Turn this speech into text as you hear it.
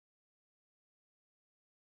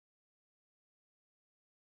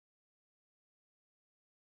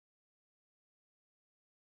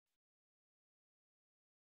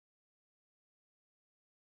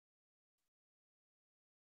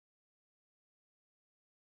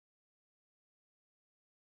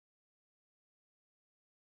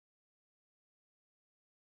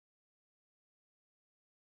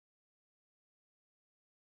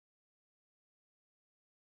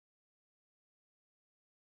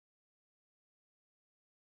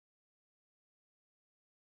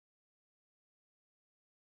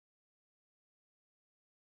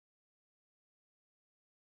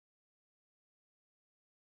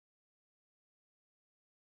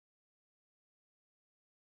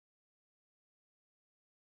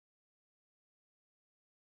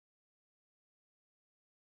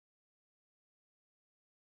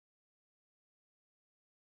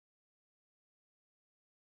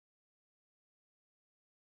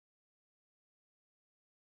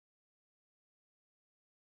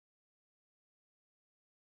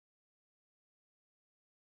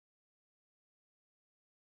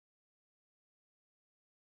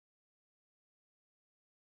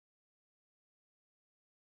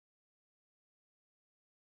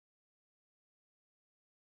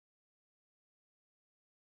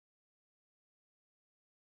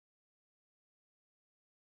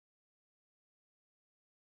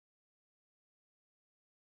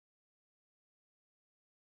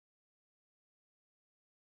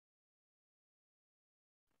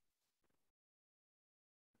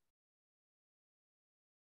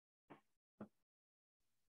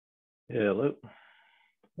Hello.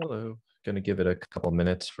 Hello. Going to give it a couple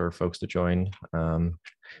minutes for folks to join. I'm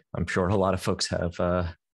sure a lot of folks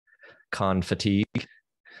have con fatigue.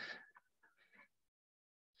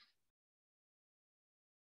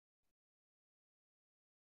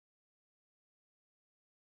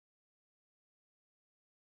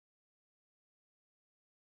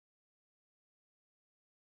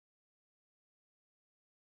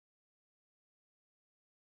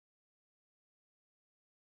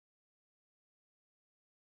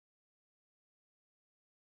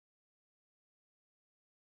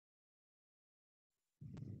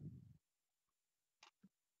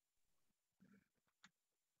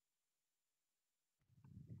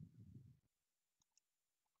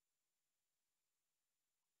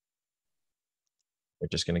 We're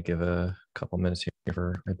just going to give a couple minutes here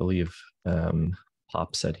for, I believe,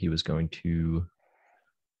 Pop said he was going to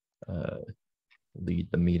lead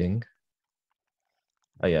the meeting.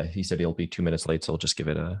 Oh yeah, he said he'll be 2 minutes late, so we'll just give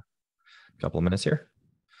it a couple of minutes here.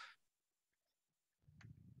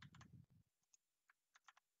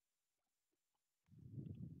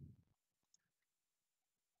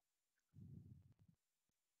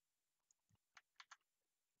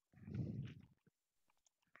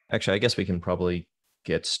 Actually, I guess we can probably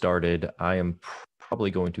get started. I am probably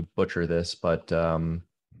going to butcher this, but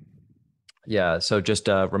yeah, so just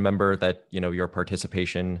remember that, your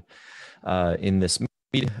participation in this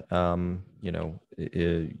meeting,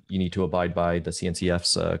 you need to abide by the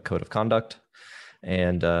CNCF's code of conduct,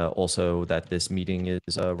 and also that this meeting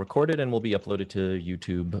is recorded and will be uploaded to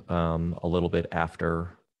YouTube a little bit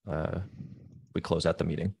after we close out the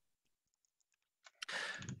meeting.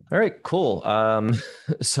 All right, cool.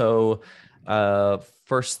 So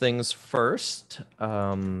first things first,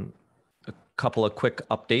 a couple of quick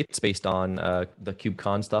updates based on the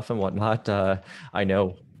KubeCon stuff and whatnot. I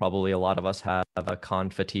know probably a lot of us have a con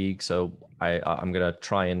fatigue, so I'm going to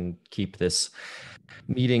try and keep this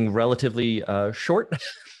meeting relatively short.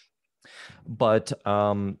 But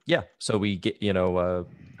yeah, so we get,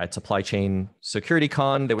 at Supply Chain Security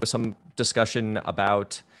Con, there was some discussion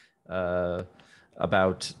about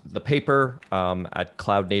the paper. At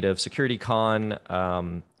Cloud Native Security Con,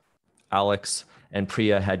 Alex and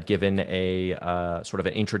Priya had given a sort of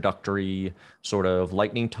an introductory sort of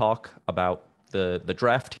lightning talk about the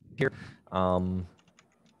draft here.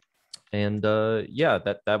 Yeah,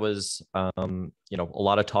 that was a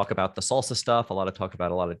lot of talk about the salsa stuff, a lot of talk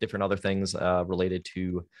about a lot of different other things related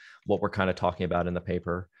to what we're kind of talking about in the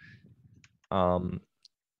paper. Cool.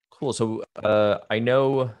 So I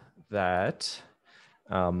know that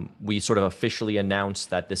we sort of officially announced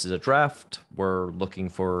that this is a draft. We're looking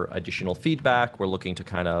for additional feedback. We're looking to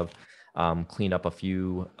kind of clean up a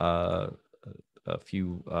few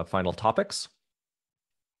final topics.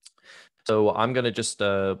 So I'm gonna just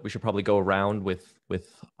we should probably go around with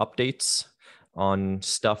updates on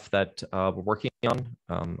stuff that we're working on.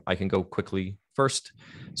 I can go quickly first.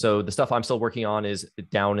 So the stuff I'm still working on is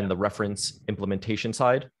down in the reference implementation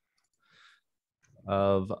side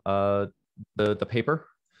of the paper.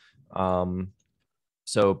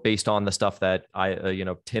 So based on the stuff that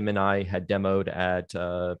Tim and I had demoed at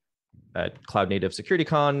Cloud Native Security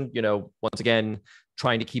Con, once again,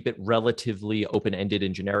 trying to keep it relatively open-ended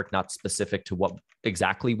and generic, not specific to what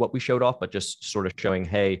we showed off, but just sort of showing,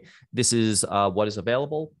 hey, this is what is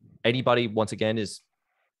available. Anybody, once again, is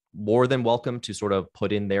more than welcome to sort of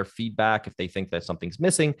put in their feedback if they think that something's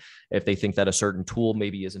missing, if they think that a certain tool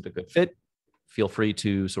maybe isn't a good fit. Feel free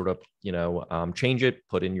to sort of, change it,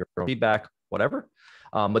 put in your own feedback, whatever.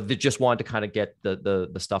 But they just wanted to kind of get the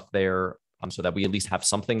stuff there so that we at least have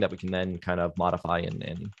something that we can then kind of modify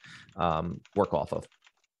and work off of.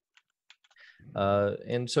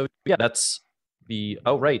 And so, yeah, that's the,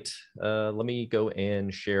 oh, right. Let me go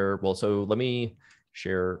and share. Well, so let me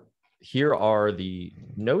share. Here are the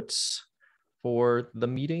notes for the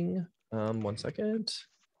meeting. 1 second.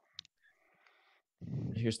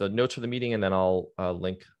 Here's the notes for the meeting, and then I'll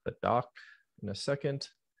link the doc in a second.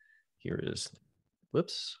 Here is,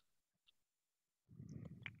 whoops.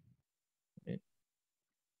 Is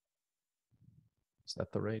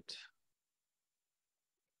that the right?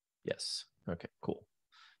 Yes. Okay, cool.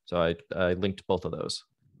 So I linked both of those.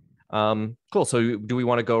 Cool. So do we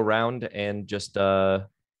want to go around and just any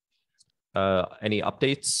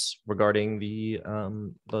updates regarding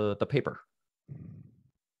the paper?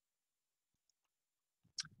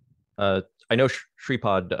 I know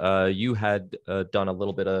Shripad, you had done a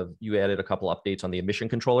little bit of, you added a couple updates on the emission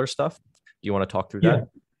controller stuff. Do you want to talk through that?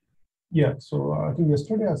 Yeah. So I think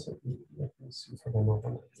yesterday I said, let me see if I can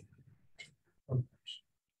open it.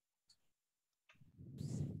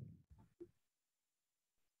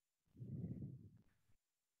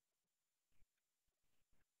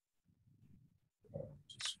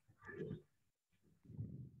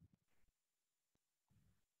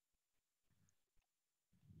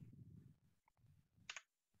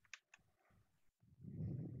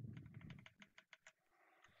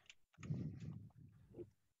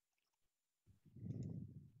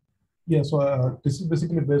 Yeah, so this is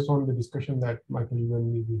basically based on the discussion that Michael, you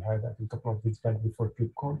and me, we had I think a couple of weeks back before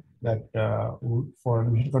KubeCon, that for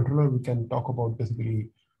mission controller, we can talk about basically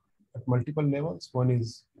at multiple levels. One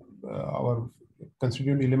is our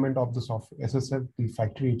constituent element of the software, SSF, the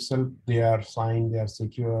factory itself, they are signed, they are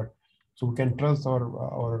secure. So we can trust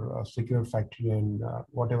our secure factory and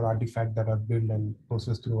whatever artifact that are built and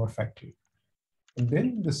processed through our factory. And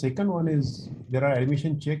then the second one is there are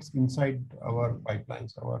admission checks inside our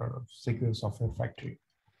pipelines, our secure software factory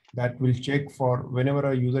that will check for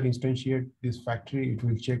whenever a user instantiate this factory, it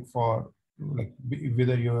will check for like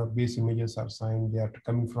whether your base images are signed, they are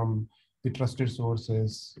coming from the trusted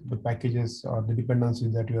sources, the packages or the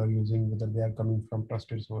dependencies that you are using, whether they are coming from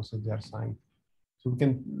trusted sources, they are signed. So we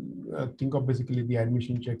can think of basically the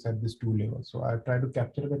admission checks at these two levels. So I try to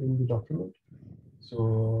capture that in the document.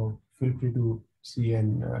 So feel free to see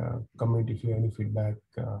and comment if you have any feedback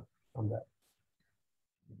on that.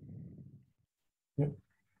 Yeah.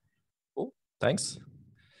 Cool. Thanks.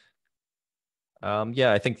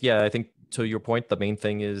 Yeah, I think to your point, the main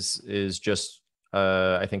thing is just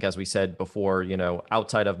I think as we said before,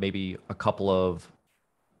 outside of maybe a couple of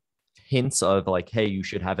hints of like, hey, you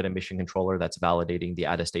should have an emission controller that's validating the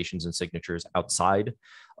attestations and signatures outside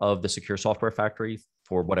of the secure software factory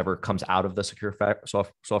for whatever comes out of the secure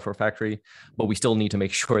software factory. But we still need to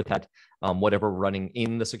make sure that whatever running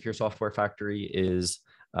in the secure software factory is,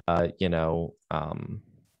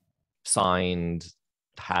 signed,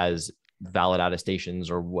 has valid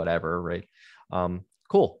attestations or whatever, right?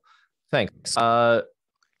 Cool. Thanks.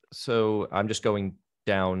 So I'm just going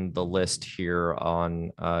down the list here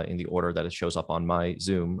on in the order that it shows up on my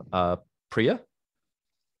Zoom. Priya?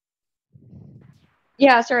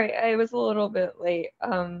 Yeah, sorry, I was a little bit late.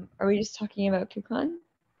 Are we just talking about KubeCon?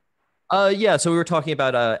 Yeah, so we were talking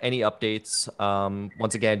about any updates.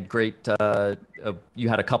 Once again, great. You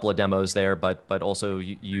had a couple of demos there, but also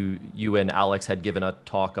you and Alex had given a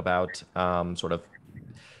talk about sort of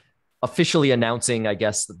officially announcing, I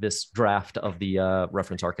guess, this draft of the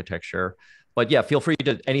reference architecture. But yeah, feel free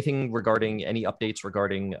to anything regarding any updates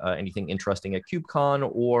regarding anything interesting at KubeCon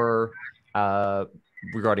or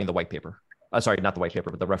regarding the white paper. Sorry, not the white paper,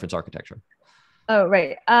 but the reference architecture. Oh,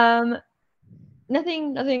 right.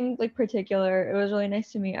 Nothing like particular. It was really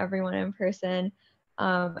nice to meet everyone in person.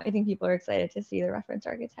 I think people are excited to see the reference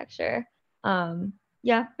architecture.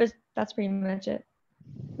 Yeah, but that's pretty much it.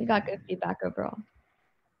 We got good feedback overall.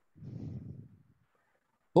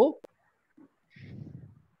 Cool.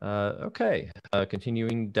 Okay,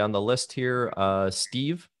 continuing down the list here,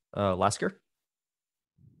 Steve Lasker.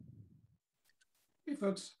 Hey,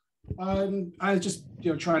 folks. I was just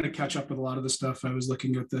trying to catch up with a lot of the stuff. I was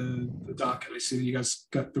looking at the doc and I see that you guys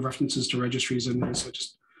got the references to registries in there. So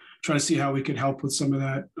just trying to see how we could help with some of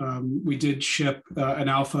that. We did ship an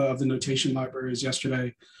alpha of the notation libraries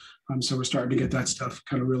yesterday. So we're starting to get that stuff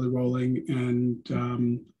kind of really rolling.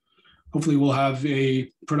 And hopefully we'll have a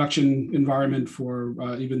production environment for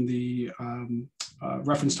even the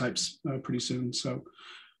reference types pretty soon. So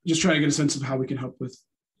just trying to get a sense of how we can help with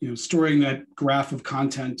storing that graph of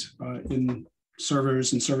content in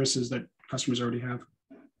servers and services that customers already have.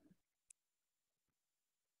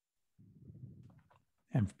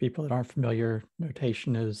 And for people that aren't familiar,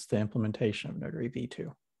 notation is the implementation of Notary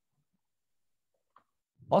v2.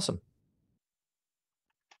 Awesome.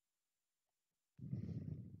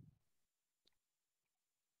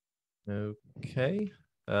 Okay,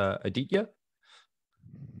 Aditya?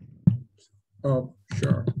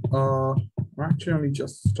 Sure. I'm actually only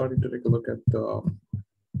just starting to take a look at the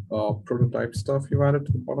prototype stuff you added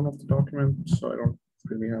to the bottom of the document, so I don't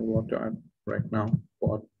really have a lot to add right now.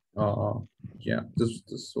 But yeah, this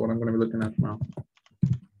is what I'm going to be looking at now.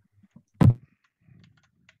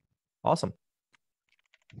 Awesome.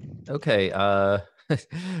 Okay,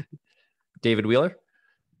 David Wheeler.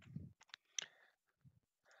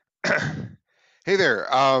 Hey there.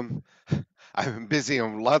 I've been busy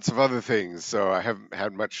on lots of other things, so I haven't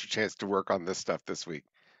had much chance to work on this stuff this week,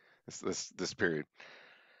 this period.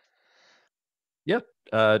 Yep.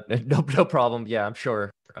 No problem. Yeah, I'm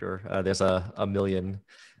sure. There's a million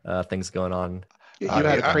things going on. You had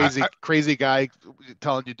a crazy guy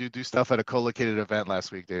telling you to do stuff at a co-located event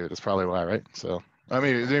last week, David. That's probably why, right? So I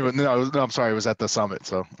mean, no, I'm sorry, it was at the summit.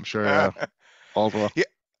 So I'm sure all's well. Yeah.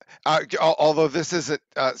 Although this isn't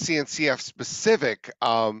CNCF specific,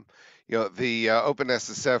 the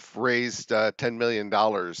OpenSSF raised $10 million,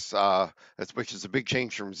 which is a big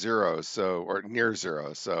change from zero, or near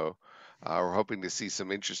zero. So we're hoping to see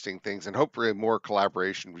some interesting things and hopefully more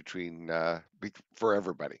collaboration for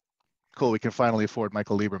everybody. Cool. We can finally afford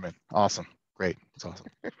Michael Lieberman. Awesome. Great. That's awesome.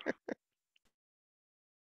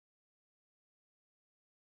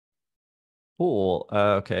 Cool.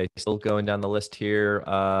 Okay, still going down the list here.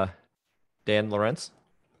 Dan Lorenz.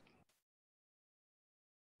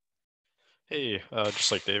 Hey,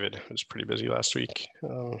 just like David, it was pretty busy last week.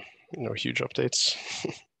 No huge updates.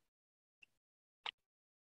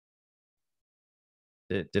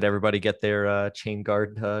 Did everybody get their chain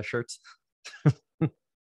guard shirts? All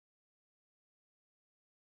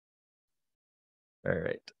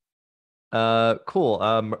right.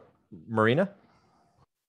 Cool. Marina.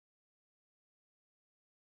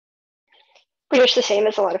 Pretty much the same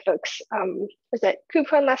as a lot of folks. Was at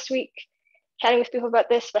KubeCon last week, chatting with people about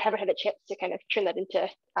this, but haven't had a chance to kind of turn that into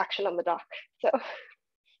action on the doc. So.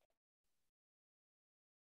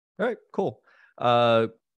 All right, cool.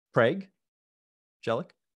 Craig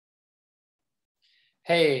Jellick.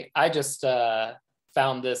 Hey, I just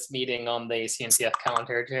found this meeting on the CNCF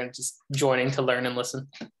calendar and just joining to learn and listen.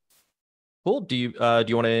 Cool. Do you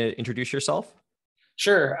want to introduce yourself?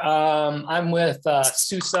 Sure. I'm with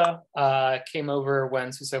SUSE. Came over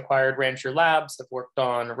when SUSE acquired Rancher Labs. I've worked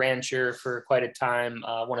on Rancher for quite a time.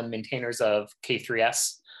 One of the maintainers of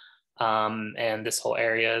K3S. And this whole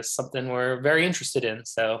area is something we're very interested in.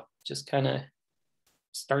 So just kind of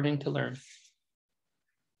starting to learn.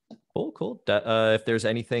 Cool. If there's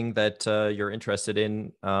anything that you're interested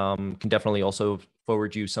in, can definitely also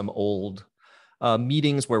forward you some old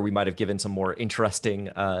meetings where we might have given some more interesting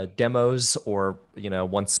demos, or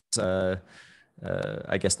once I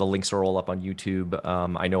guess the links are all up on YouTube.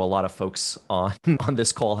 I know a lot of folks on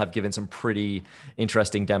this call have given some pretty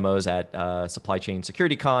interesting demos at Supply Chain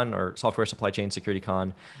Security Con or Software Supply Chain Security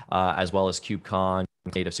Con, as well as KubeCon,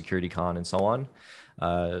 Native Security Con, and so on.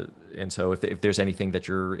 And so if there's anything that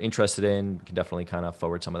you're interested in, we can definitely kind of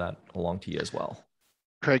forward some of that along to you as well.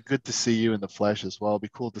 Craig, good to see you in the flesh as well. It'd be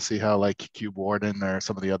cool to see how like Cube Warden or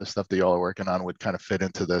some of the other stuff that y'all are working on would kind of fit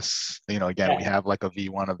into this. Again, we have like a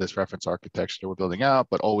V1 of this reference architecture we're building out,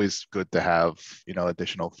 but always good to have,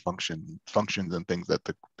 additional functions and things that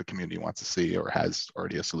the community wants to see or has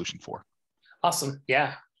already a solution for. Awesome.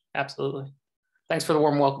 Yeah, absolutely. Thanks for the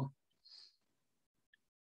warm welcome.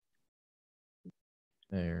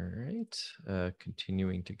 All right.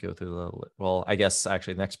 Continuing to go through well, I guess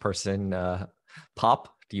actually next person, Pop,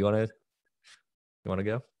 do you want to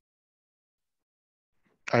go?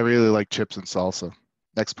 I really like chips and salsa.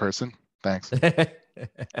 Next person. Thanks.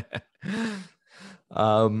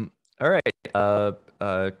 All right.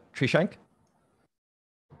 Trishank.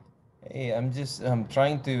 Hey, I'm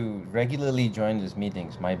trying to regularly join these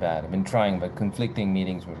meetings. My bad. I've been trying, but conflicting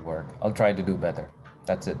meetings would work. I'll try to do better.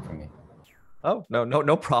 That's it for me. Oh,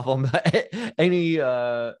 no problem. Any,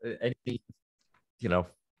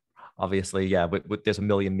 obviously, yeah, there's a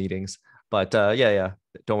million meetings, but yeah,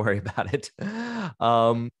 don't worry about it.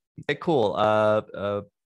 Okay, cool.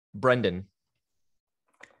 Brendan.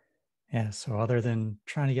 Yeah, so other than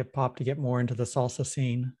trying to get Pop to get more into the salsa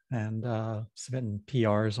scene and submitting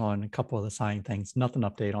PRs on a couple of the signing things, nothing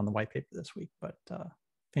update on the white paper this week, but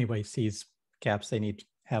if anybody sees gaps they need to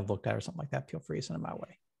have looked at or something like that, feel free to send them my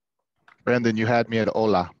way. Brandon, you had me at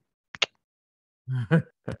Ola.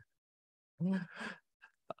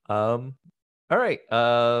 All right.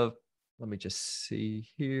 Let me just see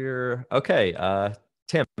here. Okay.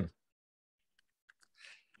 Tim.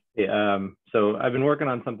 Hey, so I've been working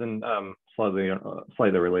on something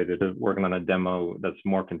slightly related to working on a demo that's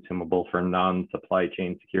more consumable for non-supply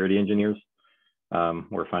chain security engineers.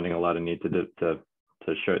 We're finding a lot of need to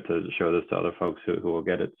show this to other folks who will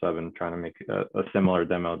get it. So I've been trying to make a similar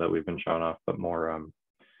demo that we've been showing off, but more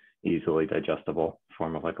easily digestible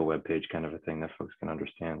form of like a web page kind of a thing that folks can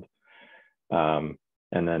understand. And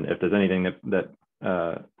then if there's anything that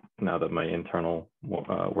now that my internal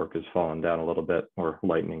work has fallen down a little bit or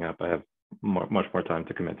lightening up, I have much more time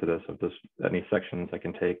to commit to this. If there's any sections I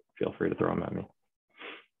can take, feel free to throw them at me.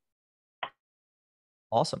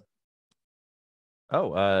 Awesome.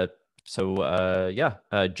 Oh,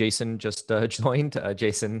 Jason just joined.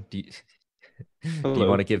 Jason, do you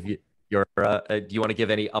want to give your do you want to give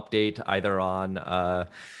any update either on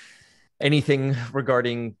anything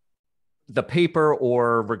regarding the paper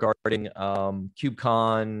or regarding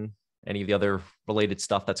KubeCon, any of the other related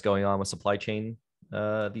stuff that's going on with supply chain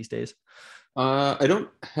these days? I don't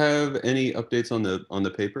have any updates on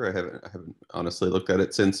the paper. I haven't honestly looked at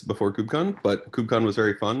it since before KubeCon, but KubeCon was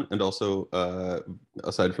very fun, and also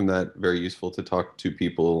aside from that, very useful to talk to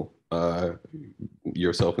people,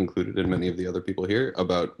 yourself included, and many of the other people here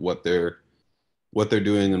about what they're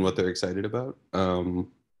doing and what they're excited about.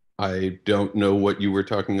 I don't know what you were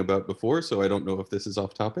talking about before, so I don't know if this is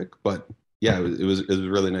off topic, but yeah, it was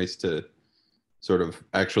really nice to sort of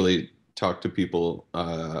actually talk to people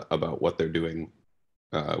about what they're doing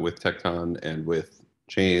with Tecton and with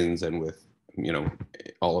chains and with, you know,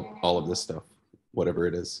 all of this stuff, whatever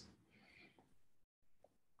it is.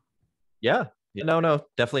 Yeah. No,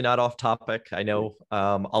 definitely not off topic. I know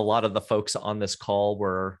a lot of the folks on this call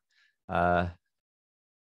were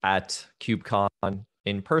at KubeCon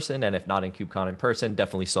in person, and if not in KubeCon in person,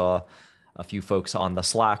 definitely saw a few folks on the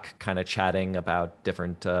Slack kind of chatting about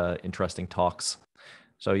different interesting talks.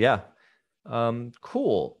 So yeah,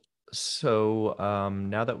 cool. So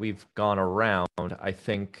now that we've gone around, I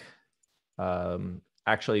think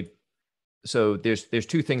actually, so there's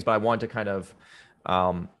two things, but I want to kind of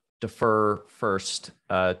defer first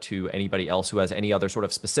to anybody else who has any other sort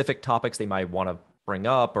of specific topics they might want to bring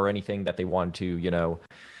up, or anything that they want to, you know,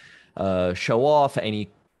 show off, any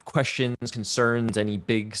questions, concerns, any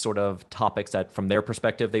big sort of topics that from their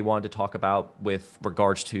perspective they wanted to talk about with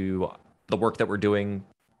regards to the work that we're doing,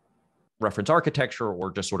 reference architecture,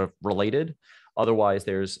 or just sort of related. Otherwise,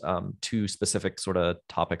 there's two specific sort of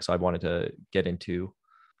topics I wanted to get into.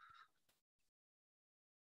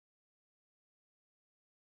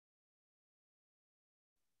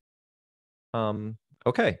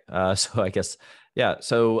 Okay, so I guess, yeah.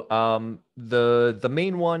 So the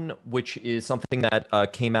main one, which is something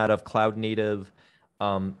that came out of Cloud Native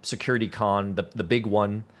SecurityCon, the big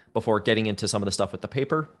one, before getting into some of the stuff with the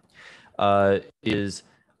paper, is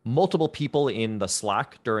multiple people in the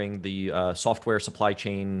Slack during the software supply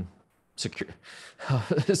chain SecurityCon.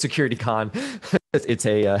 It's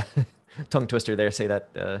a tongue twister there. Say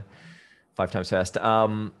that 5 times fast.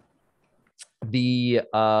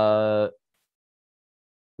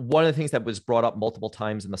 One of the things that was brought up multiple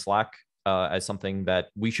times in the Slack as something that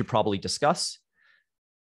we should probably discuss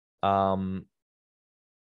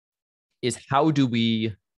is how do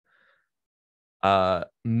we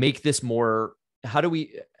make this more, how do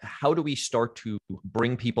we start to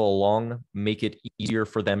bring people along, make it easier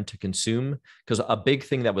for them to consume? Because a big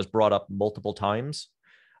thing that was brought up multiple times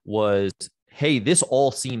was, hey, this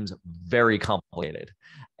all seems very complicated.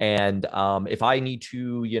 And if I need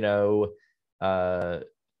to, you know,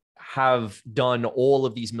 have done all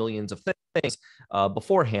of these millions of things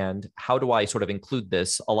beforehand, how do I sort of include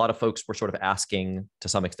this? A lot of folks were sort of asking, to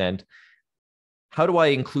some extent, how do I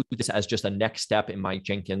include this as just a next step in my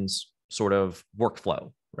Jenkins sort of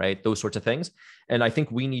workflow, right? Those sorts of things. And I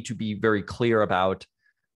think we need to be very clear about,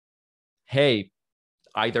 hey,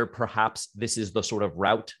 either perhaps this is the sort of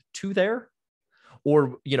route to there,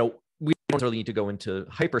 or, you know, we don't really need to go into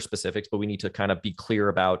hyper specifics, but we need to kind of be clear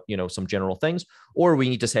about, you know, some general things, or we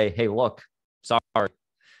need to say, hey, look, sorry,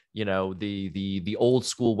 you know, the old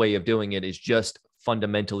school way of doing it is just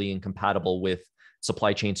fundamentally incompatible with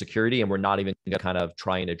supply chain security, and we're not even going to kind of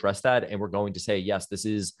try and address that. And we're going to say, yes, this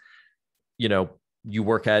is, you know, you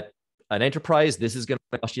work at an enterprise, this is going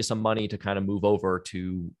to cost you some money to kind of move over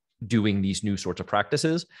to doing these new sorts of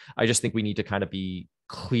practices. I just think we need to kind of be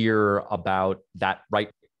clear about that, right?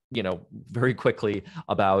 You know, very quickly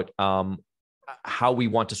about how we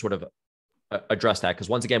want to sort of address that. Because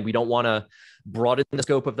once again, we don't want to broaden the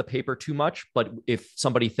scope of the paper too much. But if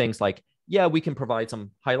somebody thinks like, yeah, we can provide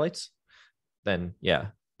some highlights, then yeah.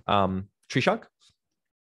 Trishak?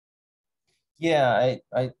 Yeah,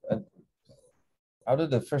 I out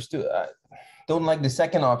of the first two, I don't like the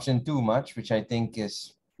second option too much, which I think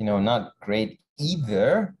is, you know, not great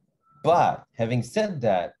either. But having said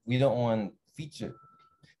that, we don't want feature.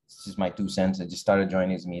 This is my 2 cents. I just started joining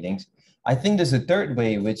these meetings. I think there's a third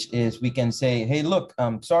way, which is we can say, hey, look,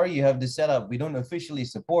 sorry you have this setup. We don't officially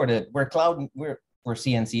support it. We're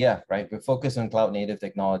CNCF, right? We're focused on cloud native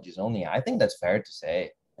technologies only. I think that's fair to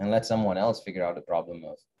say, and let someone else figure out the problem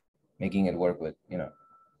of making it work with, you know.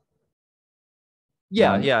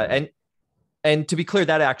 Yeah. And to be clear,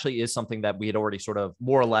 that actually is something that we had already sort of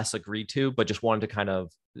more or less agreed to, but just wanted to kind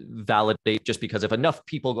of validate, just because if enough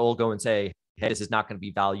people will go and say, hey, this is not going to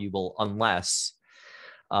be valuable unless,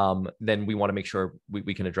 then we want to make sure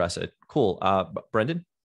we can address it. Cool. Brendan?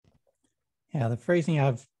 Yeah, the phrasing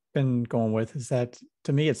I've been going with is that,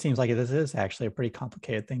 to me, it seems like this is actually a pretty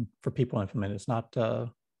complicated thing for people to implement. It's not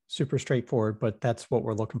super straightforward, but that's what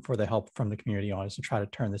we're looking for the help from the community on, is to try to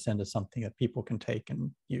turn this into something that people can take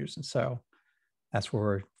and use. And so that's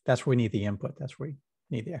where we need the input. That's where we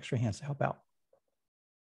need the extra hands to help out.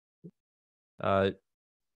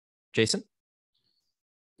 Jason?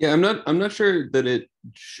 Yeah, I'm not sure that it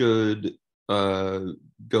should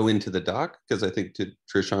go into the doc, because I think, to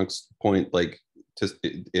Trishank's point, like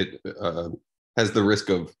it has the risk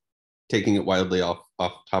of taking it wildly off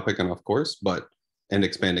topic and off course, and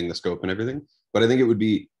expanding the scope and everything. But I think it would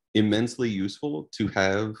be immensely useful to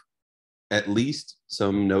have at least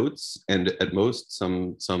some notes and at most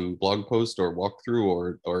some blog post or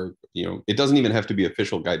walkthrough or it doesn't even have to be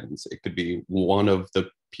official guidance. It could be one of the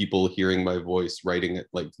people hearing my voice writing it,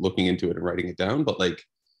 like looking into it and writing it down. But like,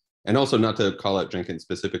 and also not to call out Jenkins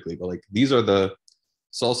specifically, but like these are the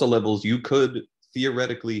salsa levels you could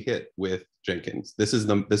theoretically hit with Jenkins. This is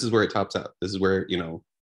where it tops out. This is where,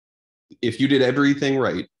 if you did everything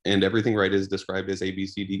right, and everything right is described as A, B,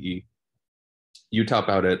 C, D, E, you top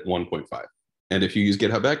out at 1.5. And if you use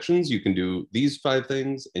GitHub Actions, you can do these 5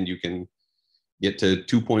 things and you can get to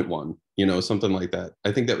 2.1, something like that.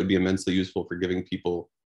 I think that would be immensely useful for giving people,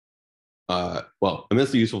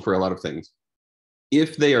 immensely useful for a lot of things.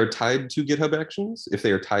 If they are tied to GitHub Actions, if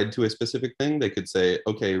they are tied to a specific thing, they could say,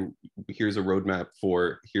 okay, here's a roadmap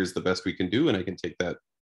for here's the best we can do. And I can take that,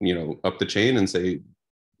 up the chain and say,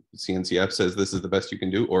 CNCF says this is the best you can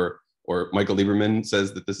do, or Michael Lieberman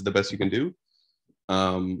says that this is the best you can do.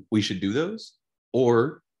 We should do those.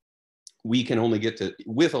 Or we can only get to,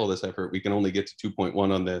 with all this effort, we can only get to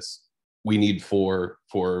 2.1 on this. We need 4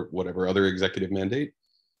 for whatever other executive mandate.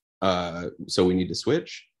 So we need to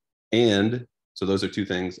switch. And so those are 2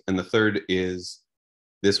 things. And the third is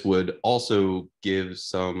this would also give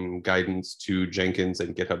some guidance to Jenkins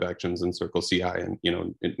and GitHub Actions and Circle CI and,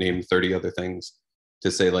 name 30 other things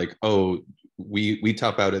to say like, oh, we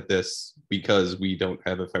top out at this because we don't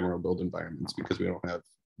have ephemeral build environments, because we don't have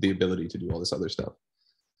the ability to do all this other stuff.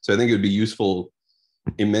 So I think it would be useful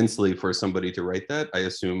immensely for somebody to write that. I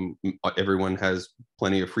assume everyone has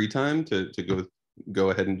plenty of free time to go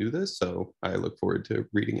ahead and do this. So I look forward to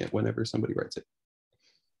reading it whenever somebody writes it.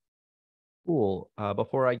 Cool.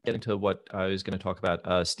 Before I get into what I was going to talk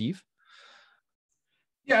about, Steve?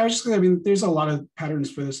 Yeah, I was just going to, there's a lot of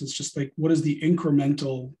patterns for this. It's just like, what is the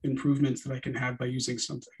incremental improvements that I can have by using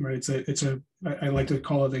something, right? I like to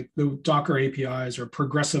call it the Docker APIs or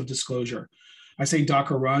progressive disclosure. I say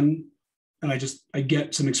Docker run, and I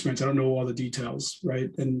get some experience. I don't know all the details,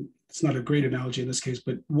 right? And it's not a great analogy in this case,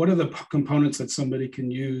 but what are the components that somebody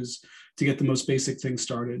can use to get the most basic thing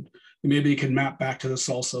started? And maybe you can map back to the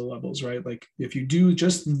salsa levels, right? Like if you do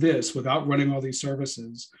just this without running all these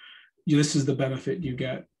services, this is the benefit you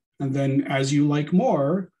get. And then as you like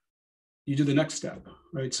more, you do the next step,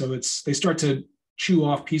 right? So they start to chew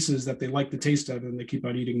off pieces that they like the taste of, and they keep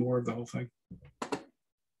on eating more of the whole thing.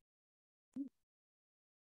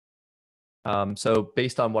 So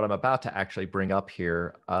based on what I'm about to actually bring up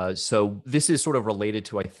here, so this is sort of related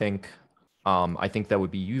to, I think that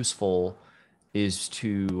would be useful is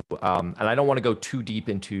to, and I don't want to go too deep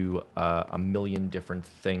into a million different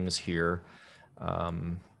things here,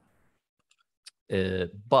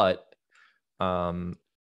 but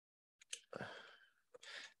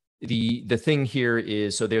the thing here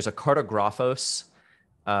is, so there's a Cartographos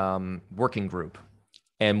working group,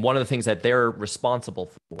 and one of the things that they're responsible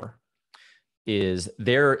for is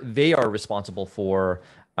they are responsible for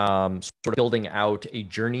sort of building out a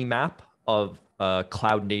journey map of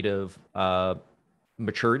cloud native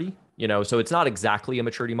maturity. So it's not exactly a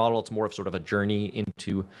maturity model. It's more of sort of a journey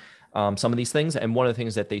into some of these things. And one of the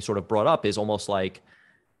things that they sort of brought up is almost like,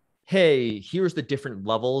 hey, here's the different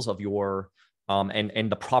levels of your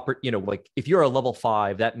and the proper, like if you're a level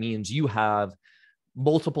 5, that means you have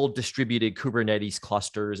multiple distributed Kubernetes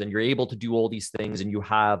clusters, and you're able to do all these things, and you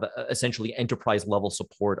have essentially enterprise level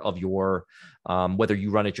support of your, whether you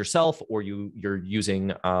run it yourself or you're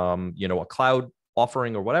using, a cloud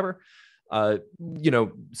offering or whatever,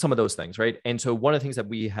 some of those things, right? And so one of the things that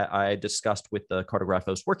I discussed with the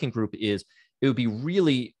Cartographos working group is it would be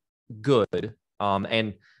really good,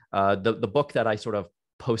 and the book that I sort of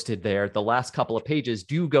posted there, the last couple of pages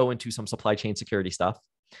do go into some supply chain security stuff.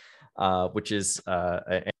 Which is,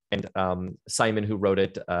 Simon, who wrote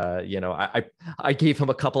it, I gave him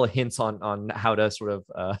a couple of hints on how to sort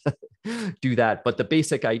of do that. But the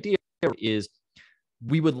basic idea is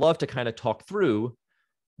we would love to kind of talk through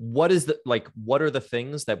what are the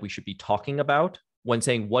things that we should be talking about when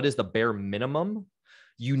saying what is the bare minimum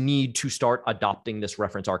you need to start adopting this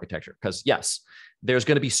reference architecture. Because yes, there's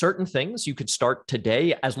going to be certain things you could start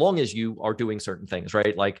today as long as you are doing certain things,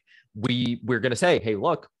 right? Like we're going to say, hey,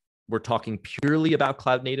 look, we're talking purely about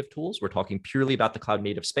cloud native tools. We're talking purely about the cloud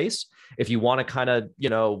native space. If you want to kind of,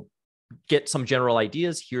 get some general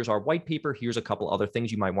ideas, here's our white paper. Here's a couple other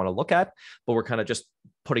things you might want to look at, but we're kind of just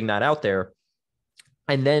putting that out there.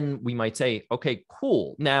 And then we might say, okay,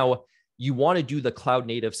 cool. Now you want to do the cloud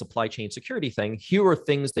native supply chain security thing. Here are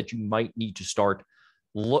things that you might need to start.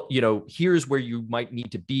 Here's where you might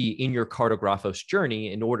need to be in your Cartographos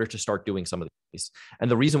journey in order to start doing some of these.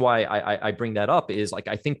 And the reason why I bring that up is, like,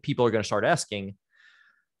 I think people are going to start asking,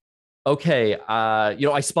 okay,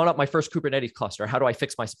 I spun up my first Kubernetes cluster. How do I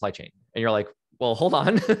fix my supply chain? And you're like, well, hold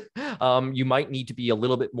on. You might need to be a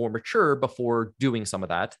little bit more mature before doing some of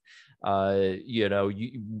that.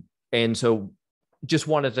 And so just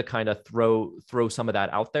wanted to kind of throw some of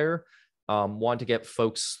that out there. Want to get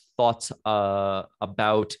folks' thoughts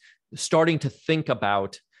about starting to think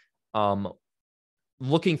about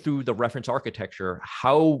looking through the reference architecture.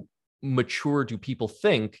 How mature do people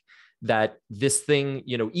think that this thing,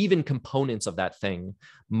 even components of that thing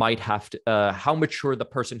might have to, how mature the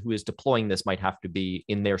person who is deploying this might have to be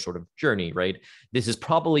in their sort of journey, right? This is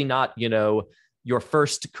probably not, your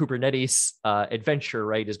first Kubernetes adventure,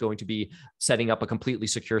 right, is going to be setting up a completely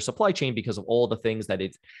secure supply chain because of all the things that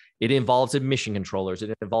it involves admission controllers,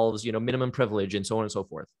 it involves, minimum privilege and so on and so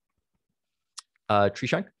forth.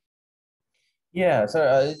 Treeshank? Yeah,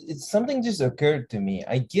 so it's something just occurred to me.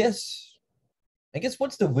 I guess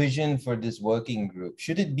what's the vision for this working group?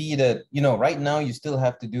 Should it be that, right now you still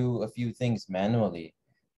have to do a few things manually,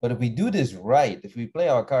 but if we do this right, if we play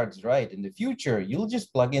our cards right, in the future, you'll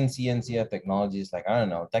just plug in CNCF technologies like, I don't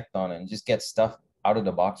know, Tekton, and just get stuff out of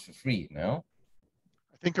the box for free, I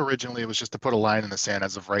think originally it was just to put a line in the sand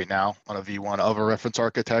as of right now on a V1 of a reference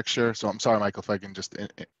architecture. So I'm sorry, Michael, if I can just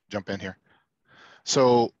jump in here.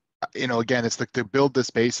 So, again, it's like to build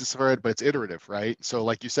this basis for it, but it's iterative, right? So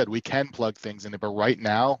like you said, we can plug things in it, but right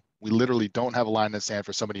now we literally don't have a line in the sand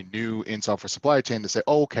for somebody new in software supply chain to say,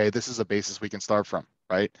 oh, okay, this is a basis we can start from,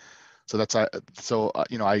 right? So that's, I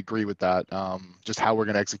agree with that. Just how we're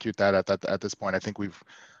going to execute that at this point. I think we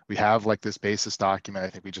have like this basis document.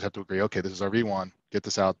 I think we just have to agree, okay, this is our V1, get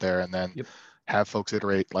this out there, and then have folks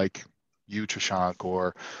iterate like you, Treeshank,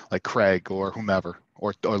 or like Craig, or whomever,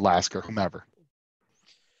 or Lasker, whomever.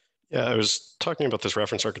 Yeah, I was talking about this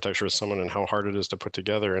reference architecture with someone and how hard it is to put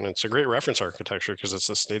together. And it's a great reference architecture because it's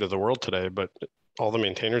the state of the world today. But all the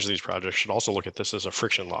maintainers of these projects should also look at this as a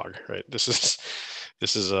friction log, right? This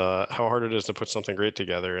is how hard it is to put something great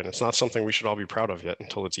together. And it's not something we should all be proud of yet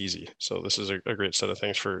until it's easy. So this is a great set of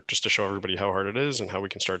things for just to show everybody how hard it is and how we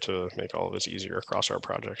can start to make all of this easier across our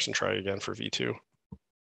projects and try again for V2.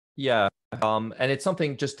 Yeah, and it's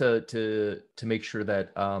something just to make sure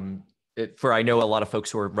that I know a lot of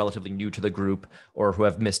folks who are relatively new to the group or who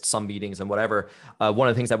have missed some meetings and whatever. One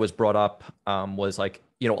of the things that was brought up was like,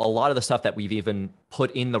 a lot of the stuff that we've even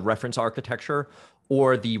put in the reference architecture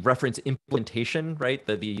or the reference implementation, right?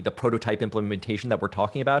 The prototype implementation that we're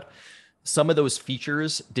talking about. Some of those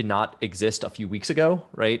features did not exist a few weeks ago,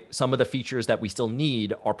 right? Some of the features that we still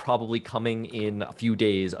need are probably coming in a few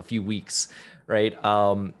days, a few weeks, right?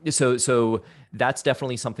 So that's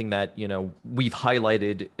definitely something that, we've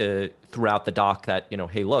highlighted throughout the doc that,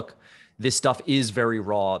 hey, look, this stuff is very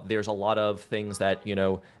raw. There's a lot of things that,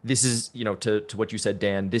 this is, to what you said,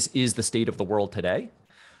 Dan, this is the state of the world today.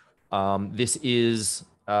 This is,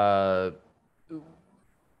 yeah.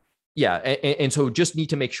 And so just need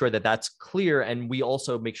to make sure that that's clear. And we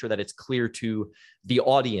also make sure that it's clear to the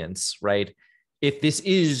audience, right? If this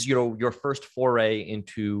is, your first foray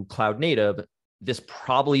into cloud native, this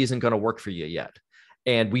probably isn't going to work for you yet.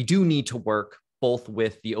 And we do need to work both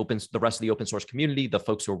with the rest of the open source community, the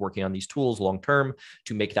folks who are working on these tools long-term,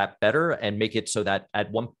 to make that better and make it so that at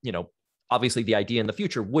one, obviously the idea in the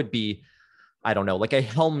future would be, I don't know, like a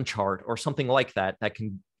Helm chart or something like that, that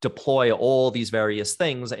can deploy all these various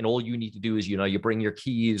things. And all you need to do is, you bring your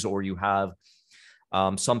keys or you have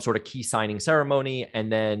some sort of key signing ceremony,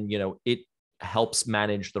 and then, it helps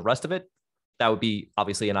manage the rest of it. That would be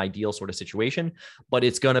obviously an ideal sort of situation, but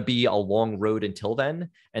it's going to be a long road until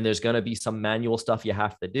then. And there's going to be some manual stuff you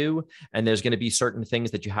have to do. And there's going to be certain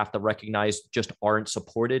things that you have to recognize just aren't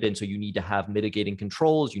supported. And so you need to have mitigating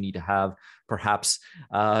controls. You need to have perhaps,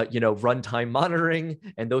 runtime monitoring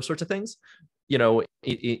and those sorts of things,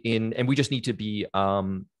 and we just need to be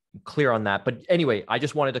clear on that. But anyway, I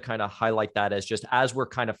just wanted to kind of highlight that as we're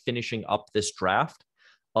kind of finishing up this draft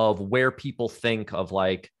of where people think of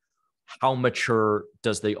like, how mature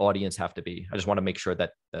does the audience have to be? I just want to make sure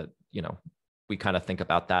that, we kind of think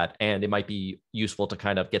about that. And it might be useful to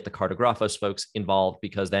kind of get the Cartographos folks involved,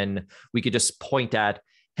 because then we could just point at,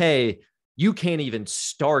 hey, you can't even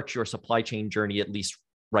start your supply chain journey, at least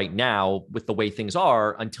right now, with the way things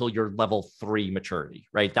are, until you're level 3 maturity,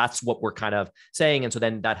 right? That's what we're kind of saying. And so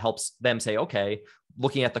then that helps them say, okay,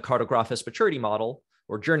 looking at the Cartographos maturity model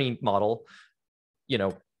or journey model,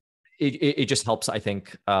 it just helps, I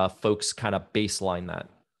think, folks kind of baseline that.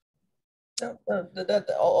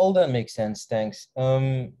 All that makes sense. Thanks.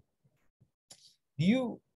 Do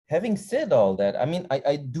you having said all that, I mean,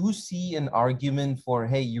 I do see an argument for,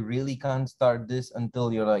 hey, you really can't start this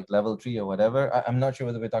until you're like level 3 or whatever. I'm not sure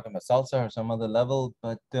whether we're talking about Salsa or some other level,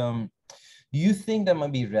 but do you think there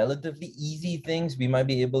might be relatively easy things we might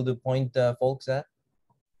be able to point folks at?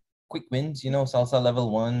 Quick wins, you know, Salsa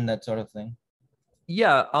level 1, that sort of thing.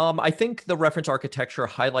 Yeah, I think the reference architecture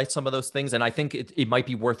highlights some of those things, and I think it might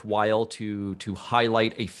be worthwhile to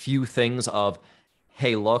highlight a few things of,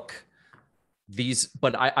 hey, look, these,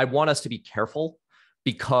 but I want us to be careful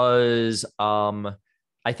because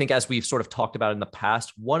I think as we've sort of talked about in the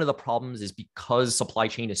past, one of the problems is because supply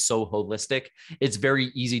chain is so holistic, it's very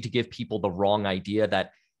easy to give people the wrong idea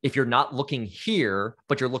that if you're not looking here,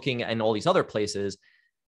 but you're looking in all these other places,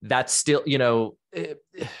 that's still, you know,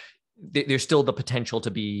 there's still the potential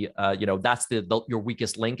to be, you know, that's your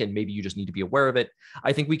weakest link, and maybe you just need to be aware of it.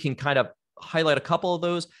 I think we can kind of highlight a couple of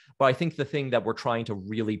those, but I think the thing that we're trying to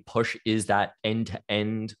really push is that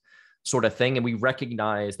end-to-end sort of thing. And we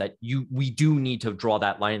recognize that we do need to draw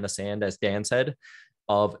that line in the sand, as Dan said,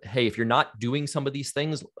 of, hey, if you're not doing some of these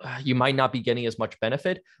things, you might not be getting as much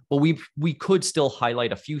benefit, but we could still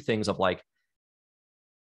highlight a few things of like,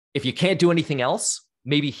 if you can't do anything else,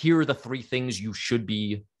 maybe here are the 3 things you should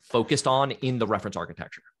be focused on in the reference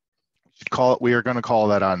architecture. We are going to call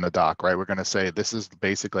that on the doc, right? We're going to say, this is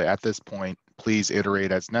basically at this point, please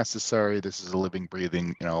iterate as necessary. This is a living,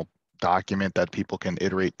 breathing, you know, document that people can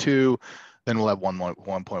iterate to. Then we'll have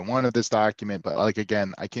 1.1 of this document. But like,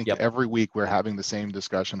 again, I think every week we're having the same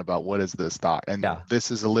discussion about what is this doc. And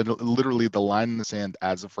this is literally the line in the sand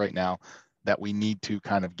as of right now that we need to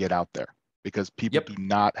kind of get out there, because people do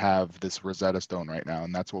not have this Rosetta Stone right now.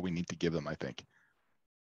 And that's what we need to give them, I think.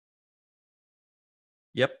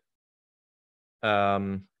 Yep.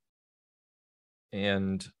 Yeah,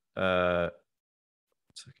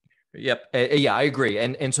 I agree.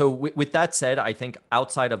 And so with that said, I think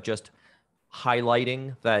outside of just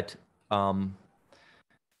highlighting that,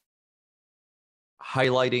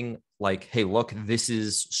 highlighting like, hey, look, this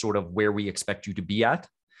is sort of where we expect you to be at.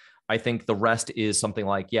 I think the rest is something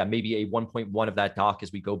like, yeah, maybe a 1.1 of that doc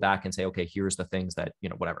as we go back and say, okay, here's the things that, you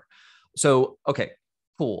know, whatever. So, okay,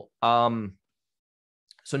 cool.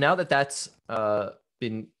 So now that that's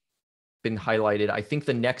been highlighted, I think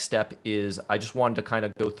the next step is I just wanted to kind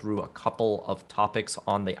of go through a couple of topics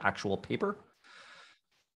on the actual paper.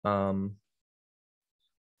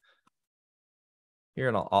 Here,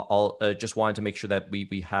 and I'll just wanted to make sure that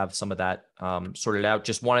we have some of that sorted out.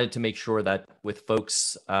 Just wanted to make sure that with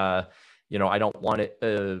folks, you know, I don't want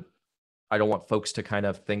folks to kind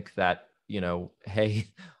of think that, you know, hey,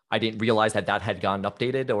 I didn't realize that had gotten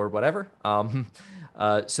updated or whatever.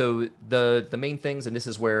 So the main things, and this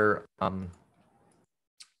is where,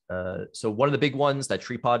 so one of the big ones that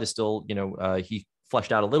Shripad is still, you know, he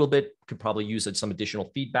fleshed out a little bit, could probably use some additional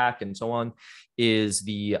feedback and so on, is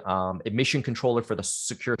the admission controller for the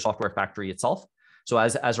secure software factory itself. So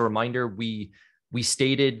as a reminder, we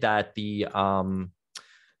stated that the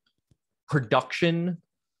production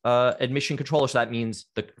admission controller, so that means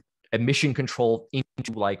the admission control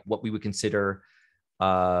into like what we would consider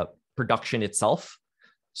production itself.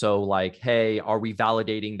 So like, hey, are we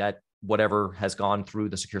validating that whatever has gone through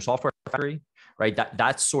the secure software factory, right?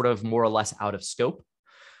 That's sort of more or less out of scope.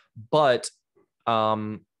 But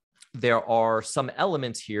there are some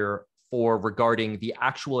elements here regarding the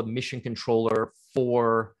actual admission controller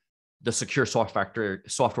for the secure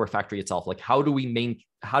software factory itself. Like, how do we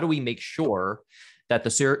make sure that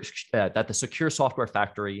the secure software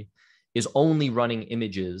factory is only running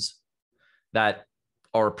images that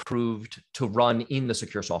are approved to run in the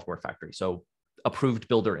secure software factory? So approved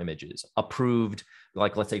builder images, approved,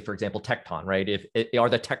 like, let's say, for example, Tekton, right? Are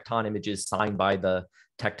the Tekton images signed by the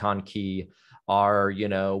Tekton key? Are, you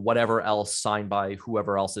know, whatever else signed by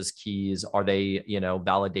whoever else's keys? Are they, you know,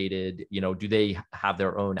 validated? You know, do they have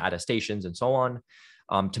their own attestations and so on,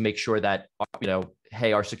 to make sure that, you know,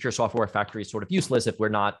 hey, our secure software factory is sort of useless if we're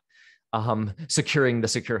not securing the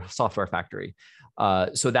secure software factory.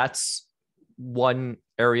 So that's one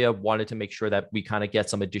area wanted to make sure that we kind of get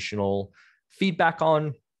some additional feedback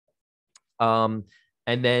on. And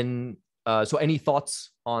then, so any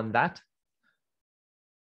thoughts on that?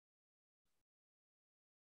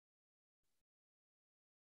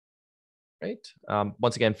 Right.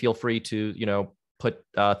 Once again, feel free to, you know, put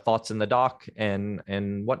thoughts in the doc and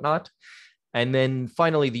whatnot. And then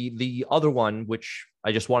finally, the other one, which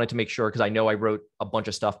I just wanted to make sure, because I know I wrote a bunch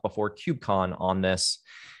of stuff before KubeCon on this.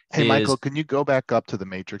 Hey, Michael, can you go back up to the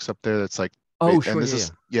matrix up there? That's like, oh, sure.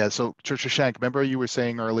 Yeah. So Shashank, remember you were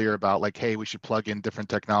saying earlier about like, hey, we should plug in different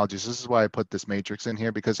technologies. This is why I put this matrix in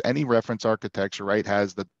here, because any reference architecture, right,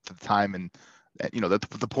 has the time and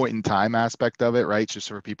the point in time aspect of it, right? Just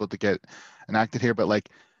for people to get enacted here, but like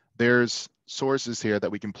there's sources here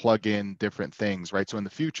that we can plug in different things, right? So in the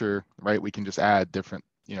future, right, we can just add different,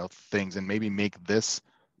 things and maybe make this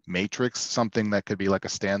matrix something that could be like a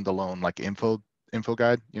standalone, like info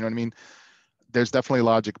guide, you know what I mean? There's definitely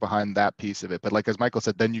logic behind that piece of it. But like, as Michael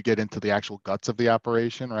said, then you get into the actual guts of the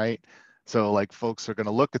operation, right? So like folks are going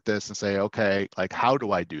to look at this and say, okay, like, how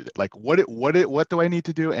do I do that? Like what do I need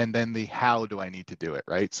to do? And then the how do I need to do it,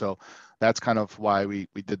 right? So that's kind of why we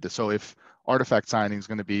did this. So if artifact signing is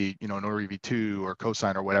going to be, Nori v2 or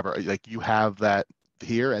cosign or whatever, like you have that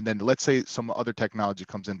here, and then let's say some other technology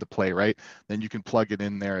comes into play, right? Then you can plug it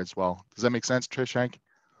in there as well. Does that make sense, Trish, Hank?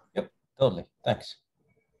 Yep, totally. Thanks.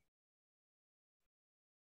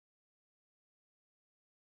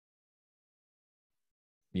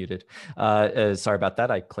 Muted. Sorry about that.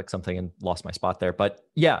 I clicked something and lost my spot there. But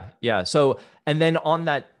yeah. So, and then on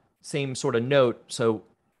that same sort of note, so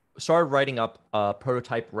started writing up a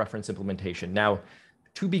prototype reference implementation. Now,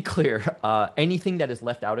 to be clear, anything that is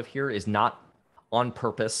left out of here is not on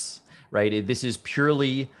purpose, right? This is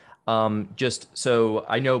purely just so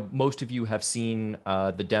I know most of you have seen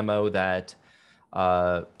the demo that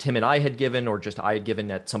Tim and I had given, or just I had given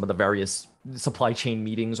at some of the various supply chain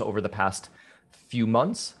meetings over the past few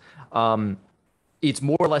months. It's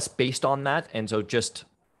more or less based on that. And so just,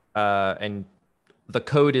 and the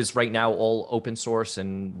code is right now all open source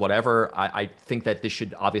and whatever. I think that this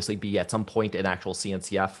should obviously be at some point an actual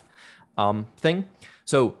CNCF thing.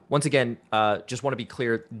 So once again, just want to be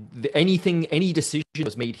clear, any decision that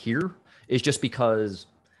was made here is just because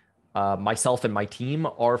myself and my team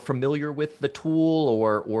are familiar with the tool,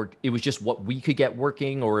 or it was just what we could get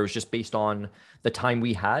working, or it was just based on the time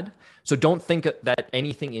we had. So don't think that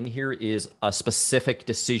anything in here is a specific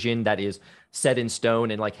decision that is set in stone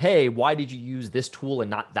and like, hey, why did you use this tool and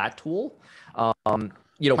not that tool?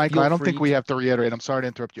 Michael, I don't think we have to reiterate. I'm sorry to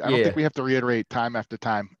interrupt you. I don't think we have to reiterate time after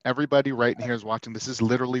time. Everybody right here is watching. This is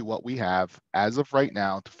literally what we have as of right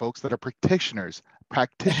now to folks that are practitioners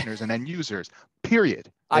and end users,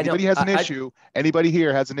 period. Anybody has an issue, anybody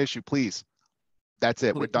here has an issue, please. That's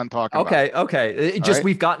it. We're done talking about it. Okay.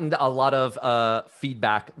 We've gotten a lot of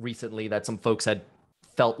feedback recently that some folks had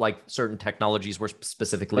felt like certain technologies were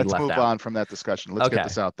specifically left out. Let's move on from that discussion. Let's get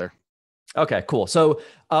this out there. Okay, cool. So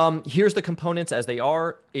here's the components as they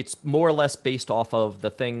are. It's more or less based off of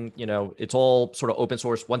the thing, it's all sort of open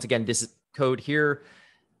source. Once again, this is code here.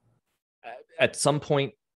 At some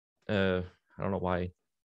point, I don't know why.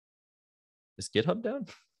 Is GitHub down?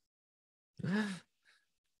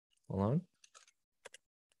 Hold on.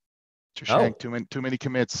 Shank, too many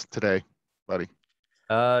commits today, buddy.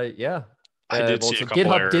 Yeah. I did see a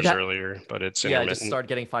couple errors earlier, but it's intermittent. Yeah, I just started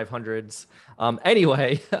getting 500s.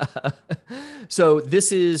 Anyway, so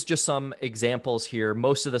this is just some examples here.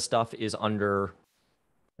 Most of the stuff is under,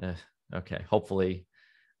 okay, hopefully.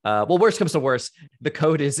 Well, worst comes to worst, the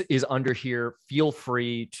code is under here. Feel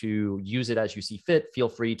free to use it as you see fit. Feel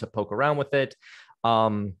free to poke around with it.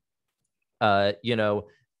 I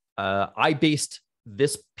based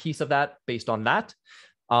this piece of that based on that.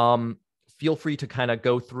 Feel free to kind of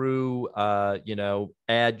go through,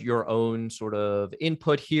 add your own sort of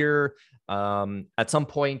input here. At some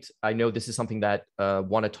point, I know this is something that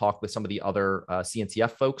want to talk with some of the other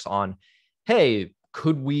CNCF folks on, hey,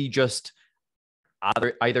 could we just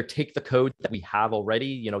either take the code that we have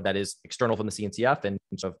already, that is external from the CNCF and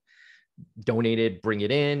sort of donate it, bring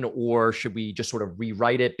it in, or should we just sort of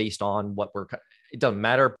rewrite it based on what it doesn't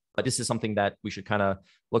matter, but this is something that we should kind of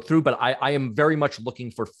look through. But I am very much looking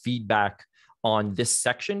for feedback on this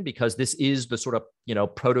section because this is the sort of,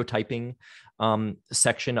 prototyping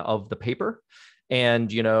section of the paper. And,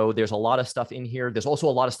 there's a lot of stuff in here. There's also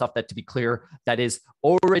a lot of stuff that, to be clear, that is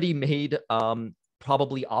already made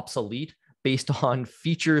probably obsolete based on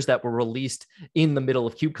features that were released in the middle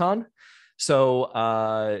of KubeCon. So,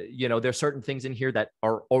 there's certain things in here that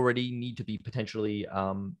are already need to be potentially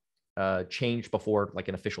changed before like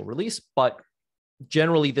an official release. But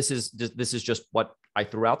generally, this is just what I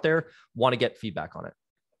threw out there. Want to get feedback on it.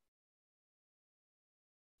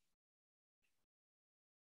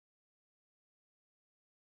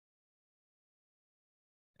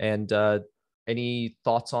 And any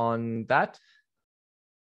thoughts on that?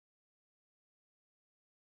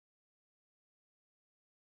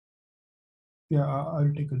 Yeah, I'll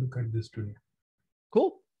take a look at this today.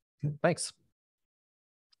 Cool. Thanks.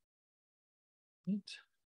 Let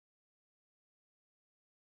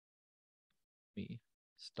me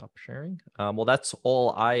stop sharing. Well, that's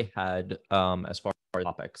all I had as far as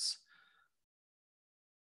topics.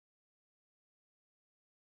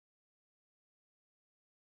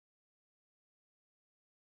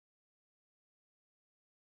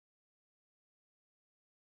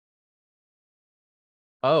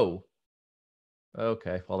 Oh,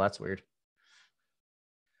 okay. Well, that's weird.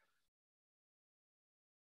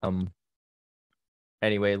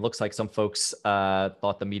 Anyway, it looks like some folks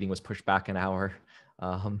thought the meeting was pushed back an hour.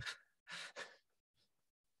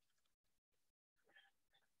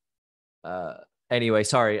 Anyway,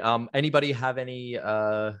 sorry. Anybody have any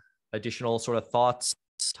additional sort of thoughts,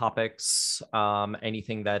 topics,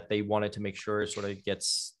 anything that they wanted to make sure sort of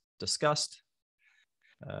gets discussed?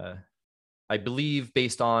 I believe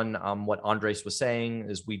based on what Andres was saying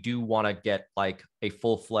is we do want to get like a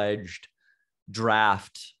full-fledged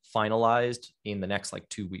draft finalized in the next like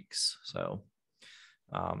 2 weeks. So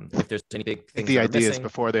if there's any big things the that are idea is missing,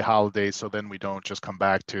 before the holidays, so then we don't just come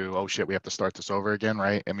back to, oh shit, we have to start this over again,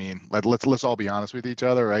 right? I mean, let's all be honest with each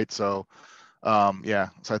other, right? So yeah,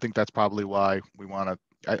 so I think that's probably why we want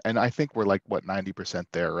to, and I think we're like what 90%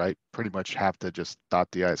 there, right? Pretty much have to just dot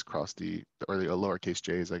the i's, cross the lowercase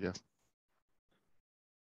j's, I guess.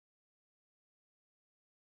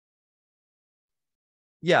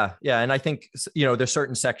 yeah, and I think there's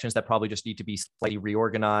certain sections that probably just need to be slightly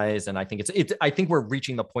reorganized, and I think I think we're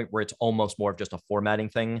reaching the point where it's almost more of just a formatting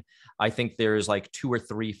thing. I think there's like 2 or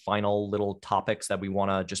 3 final little topics that we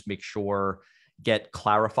want to just make sure get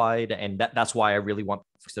clarified, and that's why I really want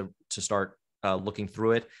to start looking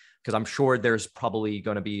through it, because I'm sure there's probably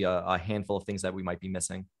going to be a handful of things that we might be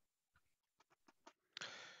missing.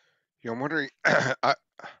 I'm wondering.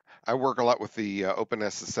 I work a lot with the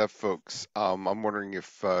OpenSSF folks. I'm wondering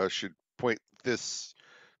if should point this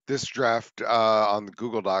draft on the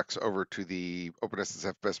Google Docs over to the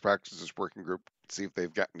OpenSSF Best Practices Working Group, see if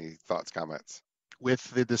they've got any thoughts, comments. With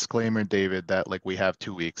the disclaimer, David, that like we have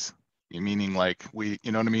 2 weeks, meaning like we,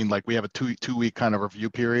 you know what I mean? Like we have a two week kind of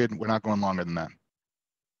review period. We're not going longer than that.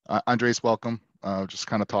 Andres, welcome. Just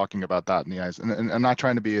kind of talking about that in the eyes, and I'm not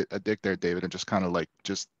trying to be a dick there, David, and just kind of like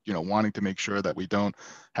wanting to make sure that we don't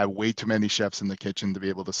have way too many chefs in the kitchen to be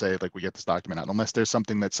able to say like we get this document out, unless there's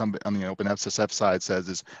something that somebody on the OpenSSF side says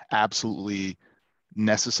is absolutely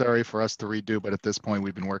necessary for us to redo. But at this point,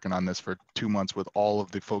 we've been working on this for 2 months with all of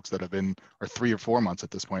the folks that have been, or 3 or 4 months at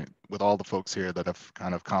this point, with all the folks here that have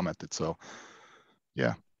kind of commented. So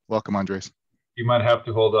yeah, welcome, Andres. You might have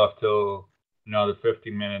to hold off till another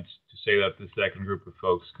 15 minutes to say that the second group of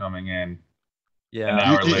folks coming in. Yeah, an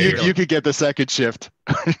hour later. You could get the second shift.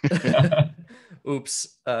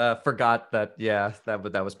 Oops, forgot that. Yeah,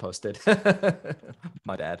 that was posted.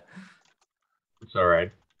 My bad. It's all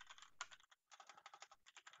right.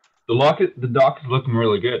 The doc is looking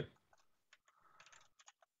really good.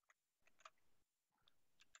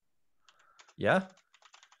 Yeah.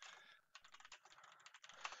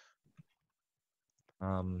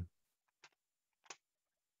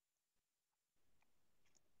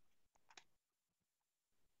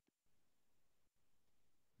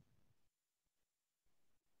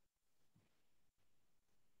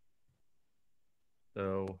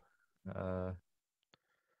 So,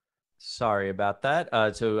 sorry about that.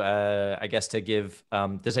 I guess to give,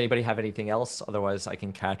 does anybody have anything else? Otherwise, I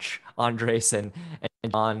can catch Andres and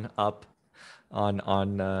John up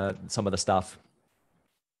on some of the stuff.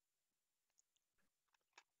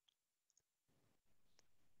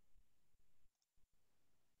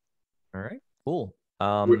 All right, cool.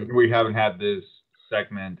 We haven't had this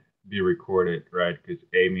segment be recorded, right? Because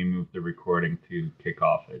Amy moved the recording to kick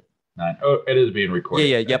off it. Oh, it is being recorded.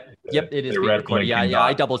 Yeah, yep, it is being recorded. Yeah,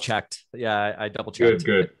 I double checked. Yeah, I double checked.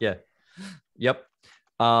 Good. Yeah, yep.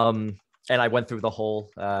 And I went through the whole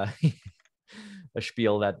a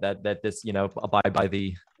spiel that this abide by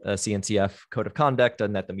the CNCF code of conduct,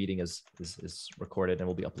 and that the meeting is recorded and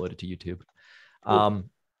will be uploaded to YouTube. Cool.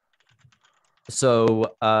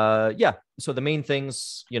 So the main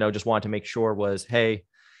things just wanted to make sure was, hey,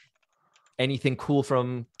 anything cool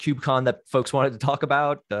from KubeCon that folks wanted to talk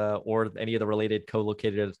about, or any of the related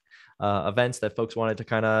co-located events that folks wanted to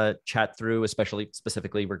kind of chat through,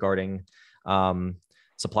 specifically regarding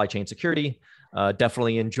supply chain security.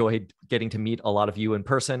 Definitely enjoyed getting to meet a lot of you in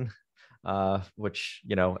person, which,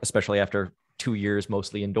 especially after 2 years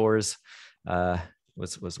mostly indoors,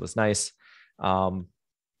 was nice. And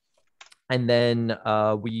then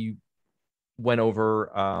we went over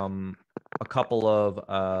a couple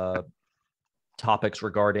of topics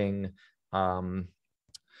regarding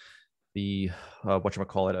the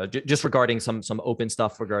whatchamacallit, just regarding some open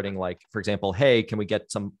stuff regarding, like, for example, hey, can we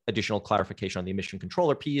get some additional clarification on the emission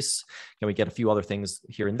controller piece? Can we get a few other things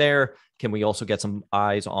here and there? Can we also get some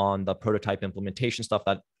eyes on the prototype implementation stuff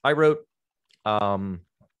that I wrote? And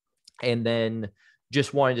then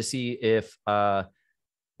just wanted to see if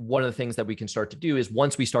one of the things that we can start to do is,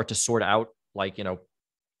 once we start to sort out, like,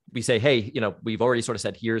 we say, hey, we've already sort of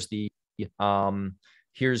said, here's the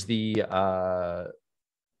here's the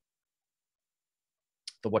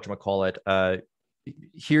whatchamacallit,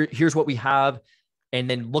 here's what we have. And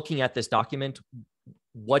then looking at this document,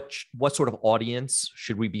 what sort of audience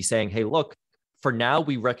should we be saying, hey, look, for now,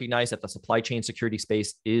 we recognize that the supply chain security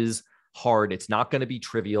space is hard. It's not going to be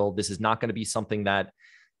trivial. This is not going to be something that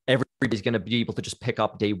everybody's going to be able to just pick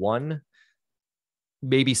up day one.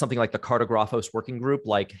 Maybe something like the Cartographos working group,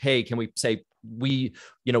 like, hey, can we say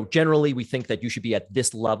generally we think that you should be at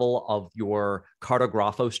this level of your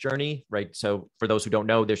Cartographos journey, right? So for those who don't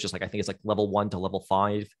know, there's just like, I think it's like level 1 to level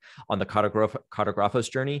 5 on the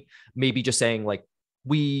Cartographos journey. Maybe just saying like,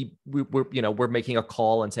 we're making a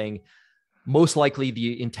call and saying, most likely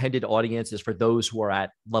the intended audience is for those who are at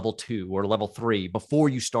level 2 or level 3 before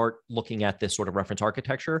you start looking at this sort of reference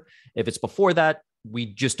architecture. If it's before that, we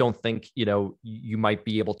just don't think, you might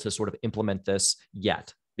be able to sort of implement this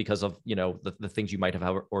yet because of, the things you might have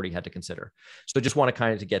already had to consider. So just want to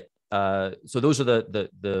kind of to get, so those are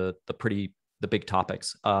the big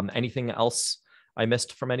topics. Anything else I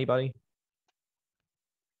missed from anybody?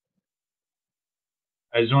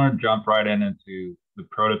 I just want to jump right into the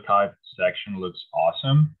prototype section. Looks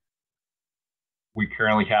awesome. We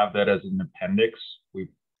currently have that as an appendix. We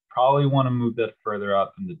probably want to move that further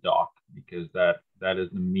up in the doc because that is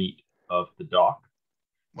the meat of the doc.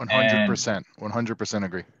 100%. 100%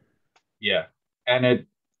 agree. Yeah. And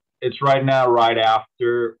it's right now, right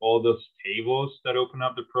after all those tables that open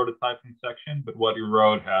up the prototyping section, but what you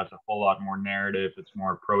wrote has a whole lot more narrative. It's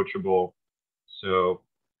more approachable. So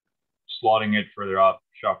slotting it further up,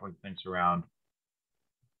 shuffling things around,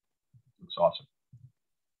 looks awesome.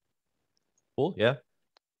 Cool. Yeah.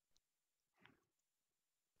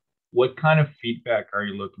 What kind of feedback are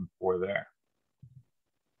you looking for there?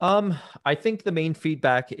 I think the main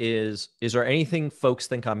feedback is there anything folks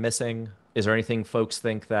think I'm missing? Is there anything folks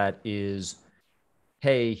think that is,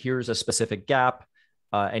 hey, here's a specific gap?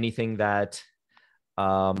 Anything that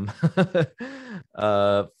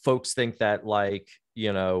folks think that like,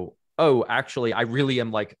 oh, actually, I really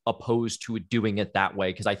am like opposed to doing it that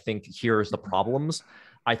way because I think here's the problems.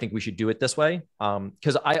 I think we should do it this way.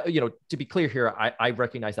 Because to be clear here, I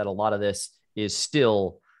recognize that a lot of this is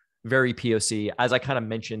still very POC. As I kind of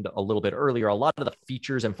mentioned a little bit earlier, a lot of the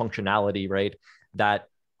features and functionality, right, that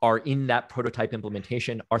are in that prototype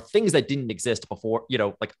implementation are things that didn't exist before,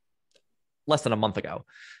 like less than a month ago.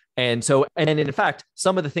 And so, and in fact,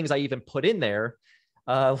 some of the things I even put in there,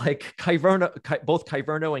 like both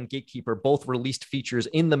Kyverno and Gatekeeper both released features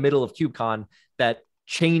in the middle of KubeCon that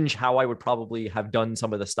change how I would probably have done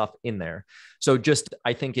some of the stuff in there. So just,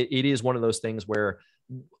 I think it is one of those things where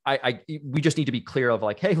we just need to be clear of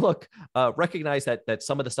like, hey, look, recognize that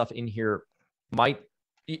some of the stuff in here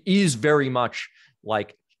is very much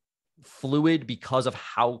like fluid because of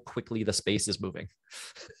how quickly the space is moving.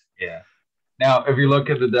 Yeah. Now, if you look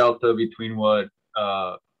at the delta between what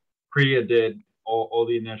Priya did, all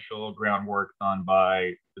the initial groundwork done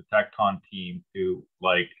by the Tecton team to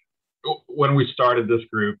like when we started this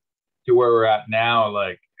group to where we're at now,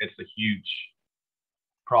 like it's a huge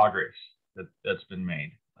progress that's been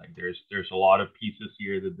made. Like there's a lot of pieces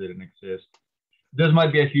here that didn't exist. This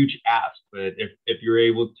might be a huge ask, but if you're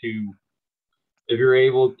able to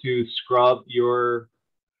scrub your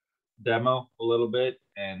demo a little bit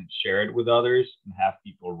and share it with others and have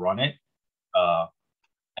people run it,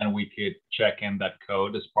 and we could check in that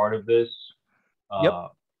code as part of this.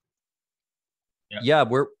 Yeah,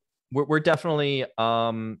 we're definitely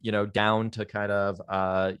down to kind of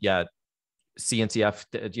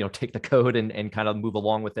CNCF take the code and kind of move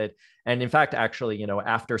along with it. And in fact, actually,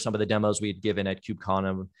 after some of the demos we had given at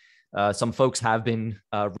KubeCon, some folks have been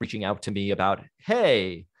reaching out to me about,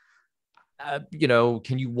 hey,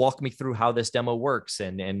 can you walk me through how this demo works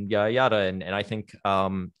and yada yada. And I think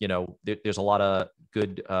there's a lot of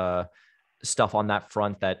good stuff on that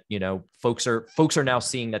front that folks are now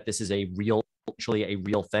seeing that this is actually a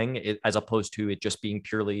real thing, as opposed to it just being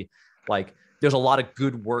purely like there's a lot of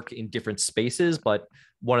good work in different spaces. But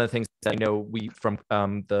one of the things that I know we from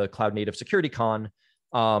the Cloud Native Security Con,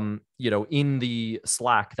 in the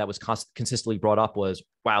Slack that was consistently brought up was,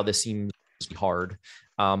 wow, this seems hard.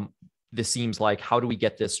 This seems like, how do we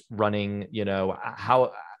get this running?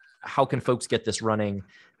 How can folks get this running?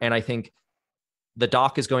 And I think the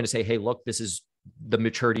doc is going to say, hey, look, this is the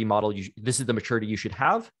maturity model. This is the maturity you should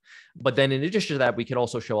have. But then in addition to that, we can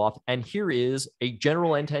also show off, and here is a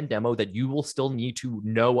general end-to-end demo that you will still need to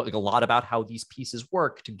know like a lot about how these pieces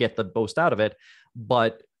work to get the most out of it.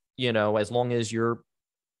 But, as long as you're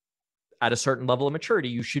at a certain level of maturity,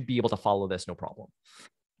 you should be able to follow this, no problem.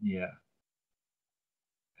 Yeah.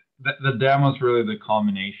 The demo is really the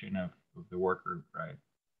culmination of the work group, right?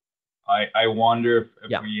 I wonder if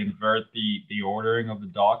Yeah. we invert the ordering of the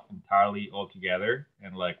doc entirely altogether,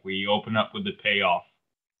 and like we open up with the payoff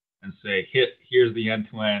and say, here's the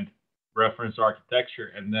end-to-end reference architecture,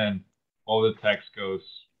 and then all the text goes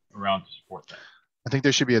around to support that. I think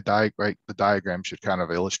there should be a right? The diagram should kind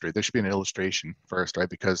of illustrate. There should be an illustration first, right?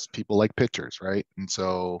 Because people like pictures, right? And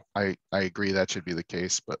so I agree that should be the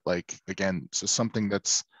case. But like again, so something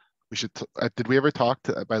that's we should. Did we ever talk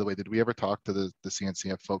to? By the way, did we ever talk to the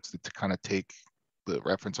CNCF folks to kind of take the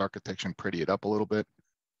reference architecture and pretty it up a little bit?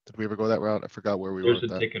 Did we ever go that route? I forgot where we were.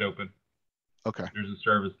 There's a ticket open. Okay. There's a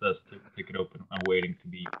service that's ticket open. I'm waiting to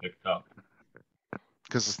be picked up.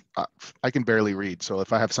 Because I can barely read, so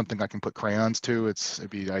if I have something I can put crayons to, it'd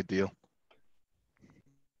be ideal.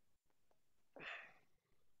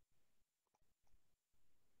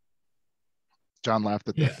 John laughed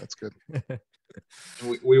at that. That's good.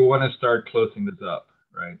 we want to start closing this up,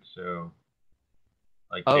 right? So,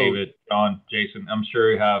 like David, John, Jason, I'm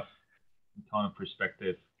sure you have a ton of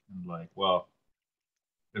perspective and like, well,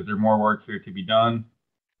 is there more work here to be done?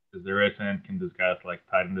 If there isn't, can this guys like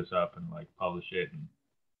tighten this up and like publish it and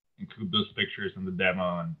include those pictures in the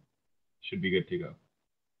demo, and should be good to go.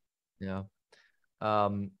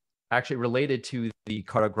 Yeah. Actually related to the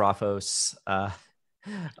Cartographos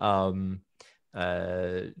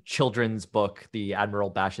children's book, the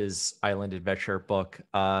Admiral Bash's Island Adventure book.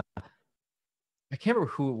 I can't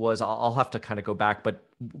remember who it was. I'll have to kind of go back, but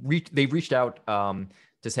they reached out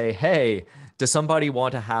to say, hey, does somebody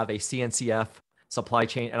want to have a CNCF supply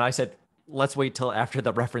chain? And I said, let's wait till after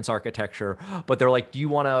the reference architecture. But they're like, do you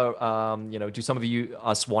want to, do some of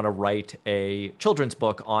us want to write a children's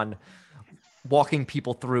book on walking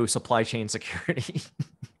people through supply chain security?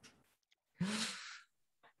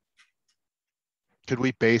 Could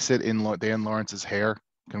we base it in Dan Lawrence's hair?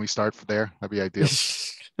 Can we start from there? That'd be ideal.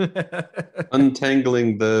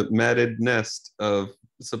 Untangling the matted nest of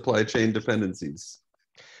supply chain dependencies.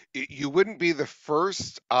 You wouldn't be the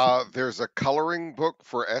first. There's a coloring book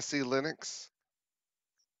for SE Linux.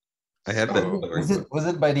 I have that. Was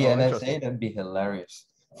it by the NSA? That'd be hilarious.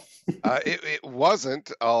 It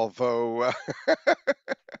wasn't, although.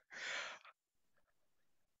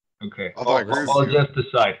 Okay. Although I'll just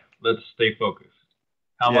decide. Let's stay focused.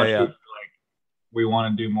 How much we feel like we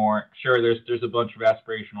want to do more? Sure, there's a bunch of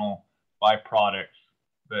aspirational byproducts,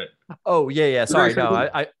 but. Oh yeah. Sorry, no,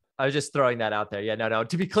 I was just throwing that out there. Yeah, no.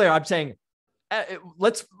 To be clear, I'm saying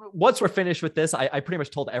once we're finished with this, I pretty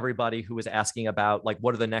much told everybody who was asking about like,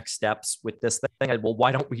 what are the next steps with this thing? Well,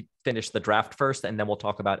 why don't we finish the draft first, and then we'll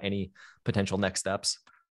talk about any potential next steps.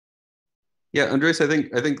 Yeah, Andres, I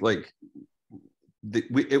think like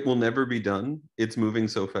it will never be done. It's moving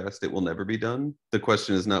so fast, it will never be done. The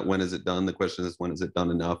question is not when is it done. The question is when is it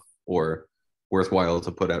done enough or worthwhile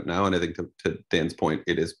to put out now. And I think to Dan's point,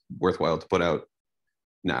 it is worthwhile to put out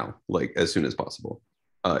now, like as soon as possible.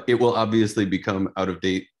 It will obviously become out of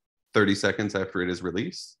date 30 seconds after it is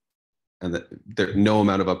released, and that no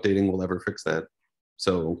amount of updating will ever fix that.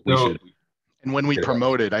 So we should. And when we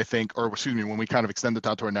promote it, I think, or excuse me, when we kind of extend it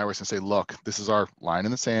out to our networks and say, look, this is our line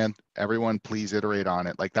in the sand, everyone please iterate on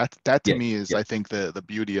it. Like that to me is, I think the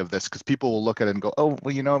beauty of this, because people will look at it and go, oh,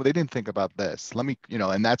 well, they didn't think about this. Let me,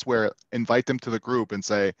 and that's where invite them to the group and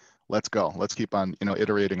say, let's go. Let's keep on,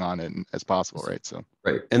 iterating on it as possible, right? So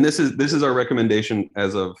right, and this is our recommendation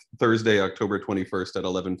as of Thursday, October 21st at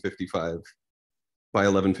 11:55. By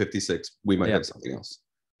 11:56, we might have something else.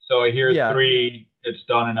 So I hear 3. It's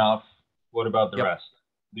done enough. What about the rest?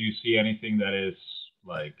 Do you see anything that is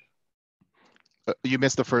like? You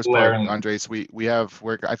missed the first part, Andres. We have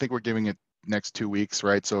work. I think we're giving it next 2 weeks,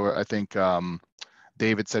 right? So I think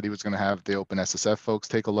David said he was going to have the OpenSSF folks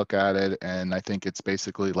take a look at it, and I think it's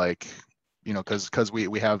basically like, because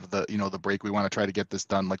we have the the break. We want to try to get this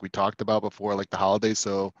done like we talked about before, like the holidays,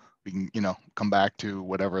 so we can come back to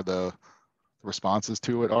whatever the responses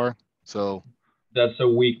to it are. So that's a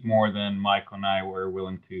week more than Michael and I were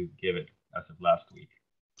willing to give it as of last week.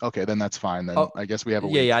 Okay, then that's fine. Then I guess we have a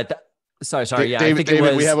week. Yeah. Sorry. Yeah, David, I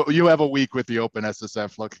think you have a week with the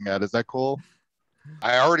OpenSSF looking at. Is that cool?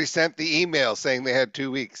 I already sent the email saying they had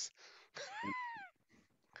 2 weeks.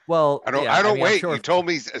 Well, I don't wait. Sure. You told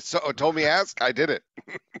me ask. I did it.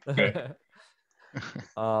 Okay.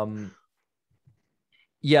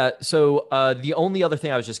 Yeah. So the only other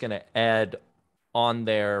thing I was just going to add on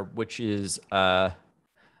there, which is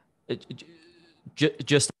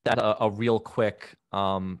just a real quick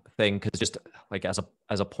thing, because just like as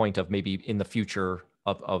a point of maybe in the future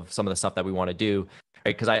of some of the stuff that we want to do,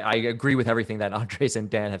 Because I agree with everything that Andres and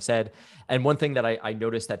Dan have said. And one thing that I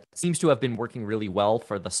noticed that seems to have been working really well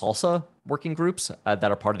for the SALSA working groups that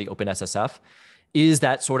are part of the OpenSSF is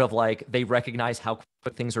that sort of like they recognize how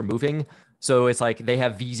quick things are moving. So it's like they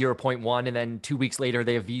have V0.1 and then 2 weeks later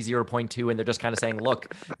they have V0.2 and they're just kind of saying,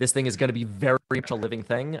 look, this thing is going to be very much a living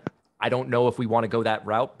thing. I don't know if we want to go that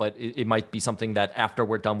route, but it might be something that after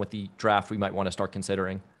we're done with the draft, we might want to start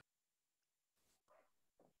considering.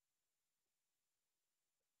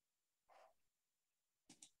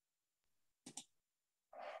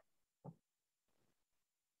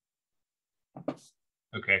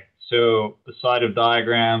 Okay, so the side of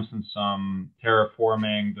diagrams and some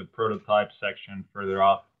terraforming, the prototype section further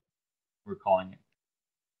up, we're calling it.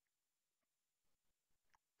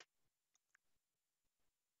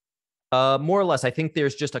 More or less, I think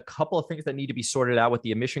there's just a couple of things that need to be sorted out with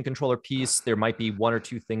the emission controller piece. There might be 1 or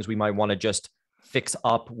 2 things we might want to just fix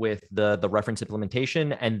up with the reference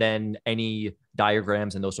implementation, and then any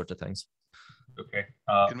diagrams and those sorts of things. Okay.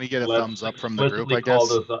 Can we get a thumbs up from the group, I guess? Call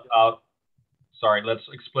those out. Sorry, let's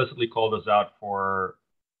explicitly call those out for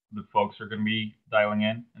the folks who are going to be dialing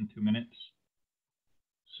in 2 minutes.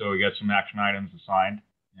 So we get some action items assigned,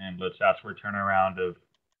 and let's ask for a turnaround of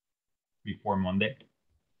before Monday.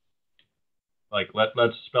 Like,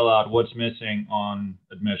 let's spell out what's missing on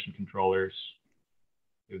admission controllers.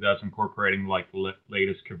 If that's incorporating like the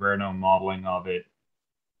latest Caverno modeling of it.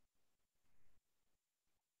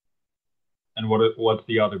 And what's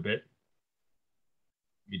the other bit?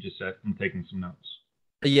 You just said, I'm taking some notes.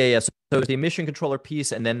 Yeah. So there's the emission controller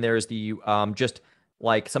piece, and then there's the just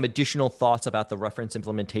like some additional thoughts about the reference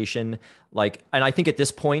implementation. Like, and I think at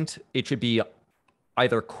this point it should be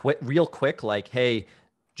either real quick, like, hey,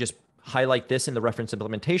 just highlight this in the reference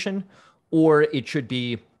implementation, or it should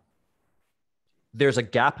be there's a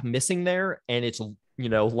gap missing there, and it's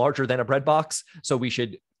larger than a breadbox, so we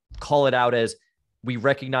should call it out as we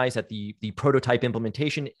recognize that the prototype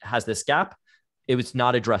implementation has this gap. It was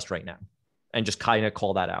not addressed right now, and just kind of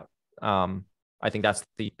call that out. I think that's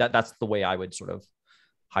the way I would sort of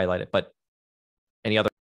highlight it. But any other?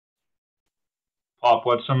 Pop,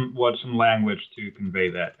 what's some language to convey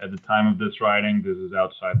that? At the time of this writing, this is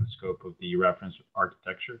outside the scope of the reference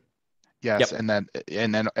architecture. Yes, yep.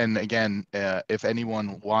 and again, if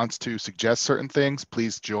anyone wants to suggest certain things,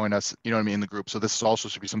 please join us. You know what I mean, in the group. So this also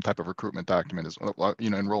should be some type of recruitment document as well.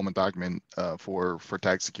 Enrollment document for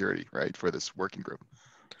tag security, right? For this working group.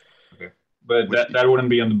 Okay, but that wouldn't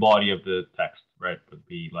be on the body of the text, right? It would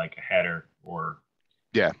be like a header or.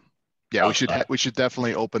 Yeah. We should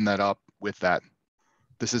definitely open that up with that.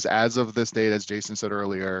 This is as of this date, as Jason said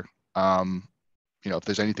earlier. If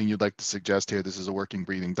there's anything you'd like to suggest here, this is a working,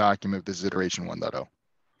 breathing document. This is iteration 1.0.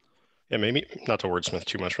 Yeah, maybe not to wordsmith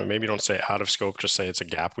too much, but maybe don't say out of scope, just say it's a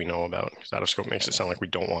gap we know about, because out of scope makes it sound like we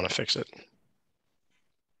don't want to fix it.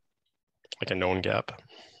 Like a known gap.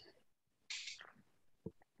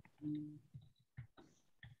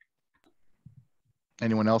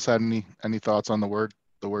 Anyone else had any thoughts on the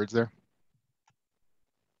words there?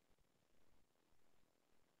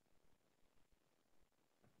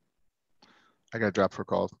 I got to drop for a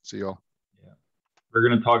call. See y'all. Yeah. We're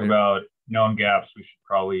going to talk about known gaps. We should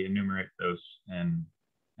probably enumerate those in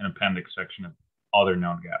an appendix section of other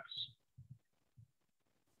known gaps.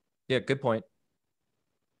 Yeah, good point.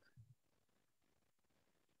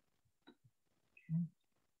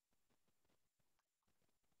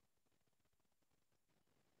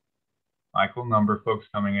 Michael, number of folks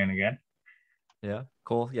coming in again. Yeah,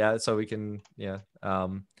 cool. Yeah, so we can,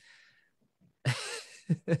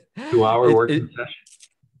 2-hour working session.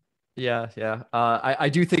 Yeah. I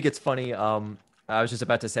do think it's funny. I was just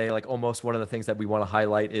about to say, like, almost one of the things that we want to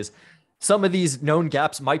highlight is some of these known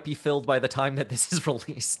gaps might be filled by the time that this is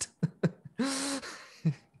released.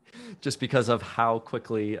 Just because of how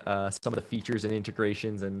quickly some of the features and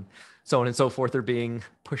integrations and so on and so forth are being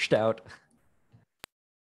pushed out.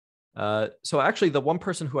 So actually, the one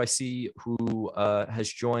person who I see who has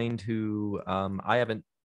joined, who I haven't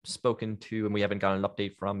spoken to and we haven't gotten an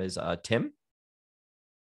update from, is Tim.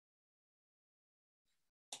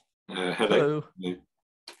 Hello. Yeah.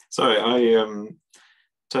 Sorry, I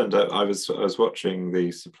turned up. I was watching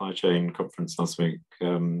the supply chain conference last week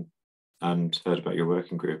and heard about your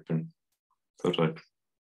working group and thought I'd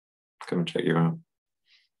come and check you out.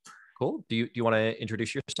 Cool. Do you want to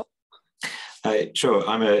introduce yourself? Sure.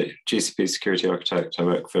 I'm a GCP security architect. I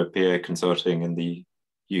work for PA Consulting in the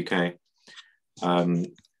UK.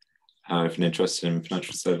 I have an interest in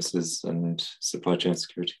financial services and supply chain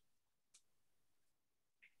security.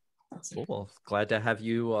 Cool. Well, glad to have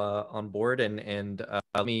you on board. And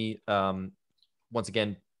let me once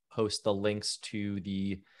again post the links to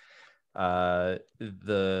the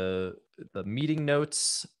meeting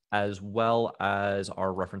notes as well as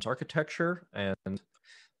our reference architecture. And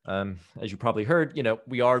as you probably heard,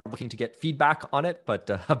 we are looking to get feedback on it, but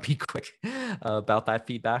be quick about that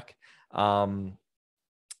feedback.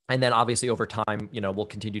 And then obviously over time, we'll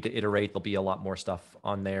continue to iterate. There'll be a lot more stuff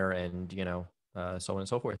on there, and so on and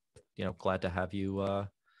so forth. Glad to have you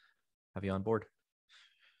on board.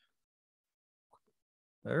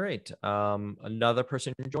 All right. Another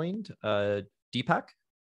person joined, Deepak.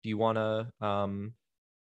 Do you want to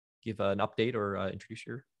give an update or introduce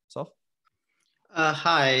yourself?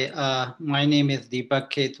 Hi, my name is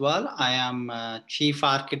Deepak Ketwal. I am Chief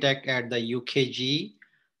Architect at the UKG.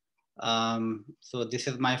 So this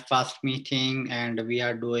is my first meeting, and we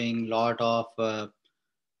are doing a lot of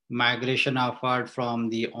migration effort from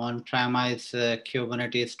the on-premise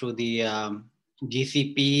Kubernetes to the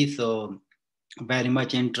GCP. So very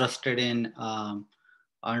much interested in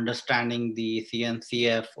understanding the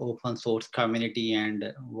CNCF open source community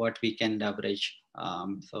and what we can leverage.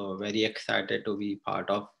 So very excited to be part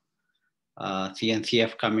of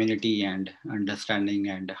CNCF community and understanding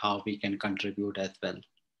and how we can contribute as well.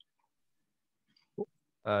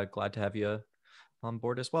 Glad to have you on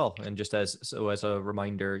board as well. And just as a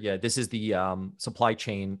reminder, yeah, this is the supply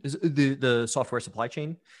chain, the software supply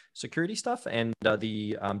chain security stuff, and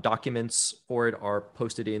the documents for it are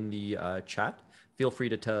posted in the chat. Feel free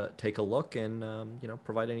to take a look and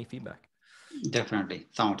provide any feedback. Definitely,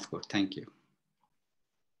 sounds good. Thank you.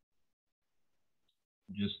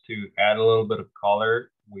 Just to add a little bit of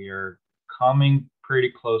color, we are coming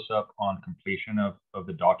pretty close up on completion of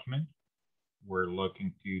the document. We're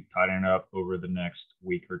looking to tighten it up over the next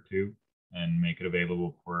week or two and make it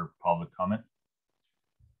available for public comment.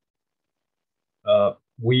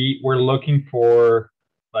 We're looking for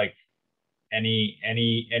like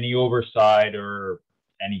any oversight or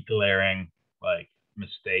any glaring like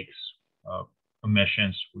mistakes,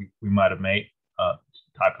 omissions we might have made.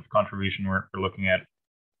 Type of contribution we're looking at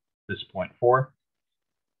this point for.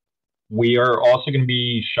 We are also going to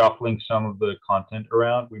be shuffling some of the content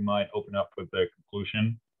around. We might open up with the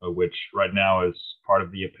conclusion, which right now is part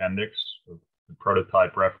of the appendix of the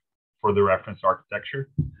prototype for the reference architecture.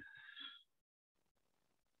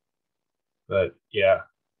 But yeah,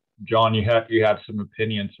 John, you have some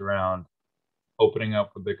opinions around opening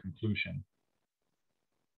up with the conclusion.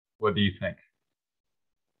 What do you think?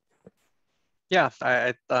 Yeah,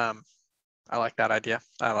 I like that idea.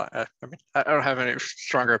 I mean, I don't have any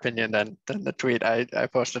stronger opinion than the tweet I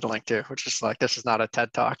posted a link to, which is like, this is not a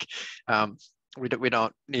TED Talk. We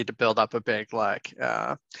don't need to build up a big like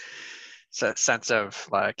sense of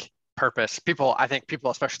like purpose. I think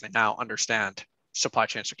people, especially now, understand supply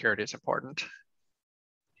chain security is important.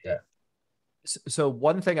 Yeah. So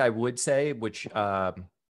one thing I would say, which I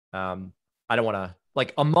don't want to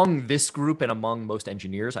like among this group and among most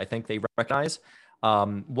engineers, I think they recognize.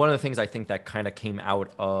 One of the things I think that kind of came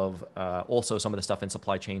out of also some of the stuff in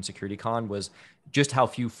Supply Chain Security Con was just how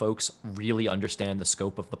few folks really understand the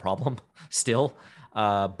scope of the problem still,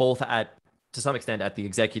 both to some extent at the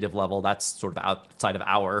executive level. That's sort of outside of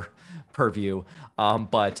our purview,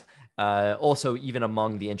 but also even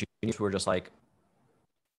among the engineers who are just like,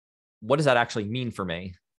 what does that actually mean for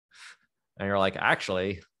me? And you're like,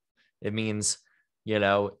 actually, it means,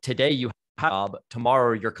 today you have,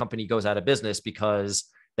 tomorrow your company goes out of business because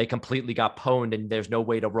they completely got pwned and there's no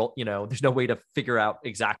way to roll, there's no way to figure out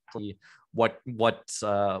exactly what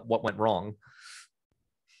went wrong.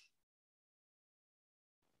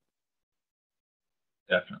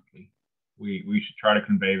 Definitely. We should try to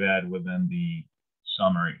convey that within the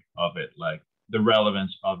summary of it, like the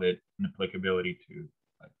relevance of it and applicability to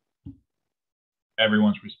like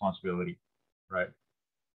everyone's responsibility, right?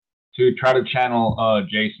 To try to channel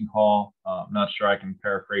Jason Hall, I'm not sure I can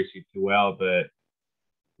paraphrase you too well, but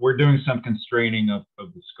we're doing some constraining of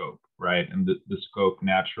the scope, right? And the scope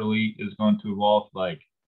naturally is going to evolve, like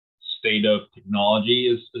state of technology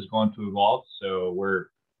is going to evolve. So we're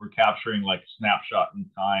capturing like a snapshot in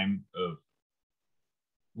time of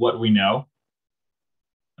what we know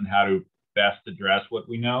and how to best address what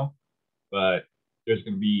we know. But there's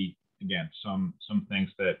going to be, again, some things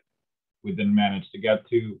that we didn't manage to get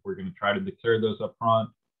to. We're going to try to declare those up front.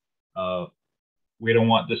 We don't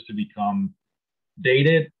want this to become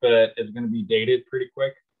dated, but it's going to be dated pretty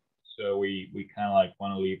quick. So we kind of like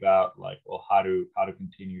want to leave out like, well, how to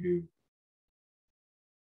continue to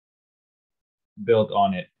build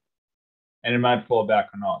on it. And it might fall back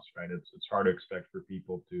on us, right? It's hard to expect for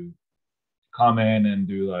people to come in and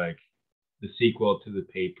do like the sequel to the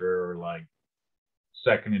paper or like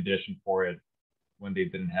second edition for it when they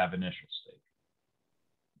didn't have initial stake.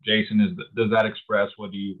 Jason, does that express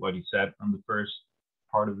what he said from the first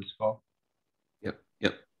part of this call?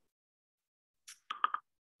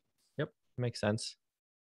 Yep, makes sense.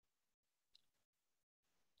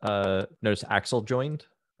 Notice Axel joined.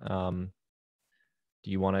 Do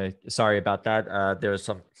you want to? Sorry about that. There's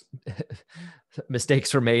some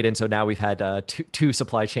mistakes were made, and so now we've had two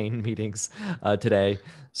supply chain meetings today.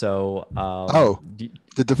 So did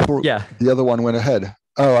the other one went ahead?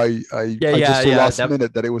 Oh, I just saw last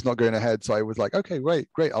minute that it was not going ahead, so I was like, okay, great.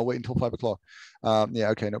 I'll wait until 5 o'clock. Yeah,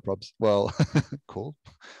 okay, no problems. Well, cool.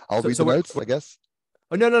 I'll read the notes, I guess.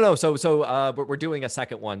 Oh, no. So we're doing a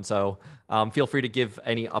second one. So feel free to give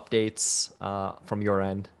any updates from your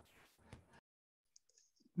end.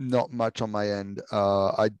 Not much on my end.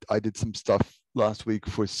 I did some stuff last week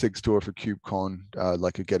for SIGSTOR for KubeCon,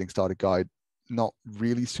 like a getting started guide. Not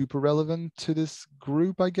really super relevant to this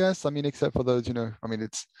group, I guess. I mean, except for those, I mean,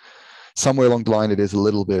 it's somewhere along the line, it is a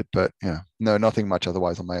little bit, but yeah, no, nothing much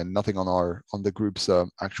otherwise on my end. Nothing on the group's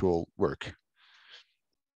actual work.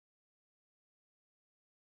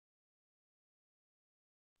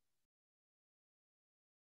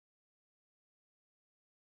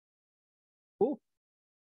 Cool.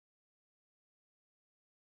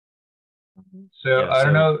 So I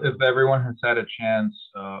don't know if everyone has had a chance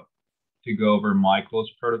to go over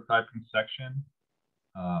Michael's prototyping section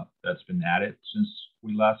that's been added since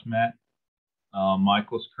we last met.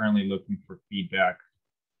 Michael's currently looking for feedback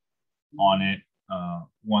on it.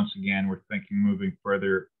 Once again, we're thinking moving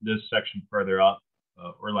this section further up,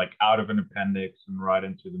 or like out of an appendix and right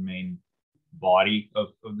into the main body of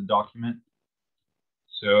the document.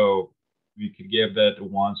 So we could give that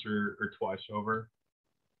once or twice over.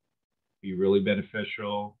 Be really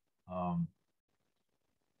beneficial.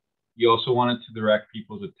 You also wanted to direct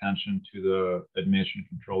people's attention to the admission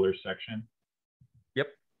controller section. Yep.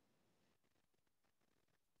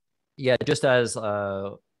 Yeah, just as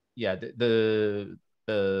the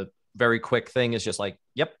very quick thing is just like,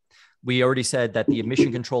 yep, we already said that the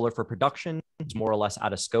admission controller for production is more or less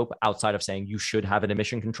out of scope, outside of saying you should have an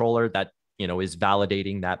admission controller that is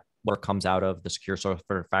validating that what comes out of the Secure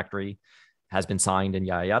Software Factory has been signed and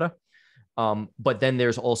yada yada. But then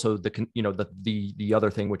there's also the other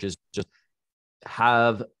thing, which is just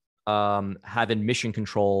have admission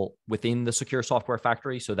control within the Secure Software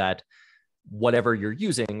Factory, so that whatever you're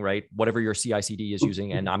using, right, whatever your CI/CD is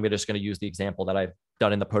using, and I'm just going to use the example that I've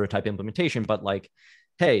done in the prototype implementation, but like,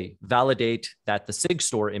 hey, validate that the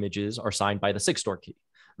SIGSTOR images are signed by the SIGSTOR key.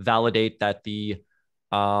 Validate that the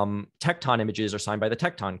Tekton images are signed by the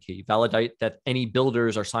Tekton key. Validate that any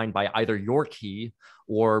builders are signed by either your key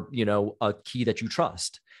or a key that you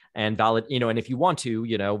trust. And and if you want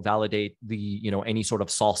to, validate the any sort of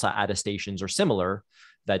SALSA attestations or similar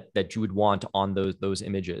that you would want on those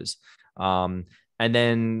images. And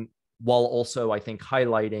then while also I think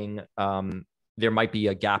highlighting there might be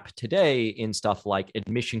a gap today in stuff like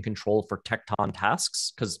admission control for Tekton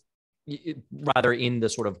tasks, because rather in the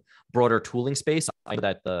sort of broader tooling space, I know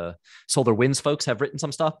that the SolarWinds folks have written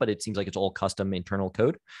some stuff, but it seems like it's all custom internal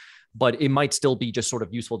code. But it might still be just sort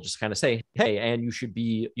of useful just kind of say, hey, and you should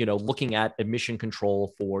be, looking at admission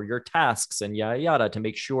control for your tasks and yada yada to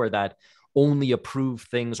make sure that only approved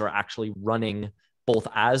things are actually running both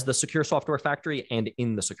as the Secure Software Factory and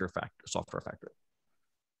in the Secure Software Factory.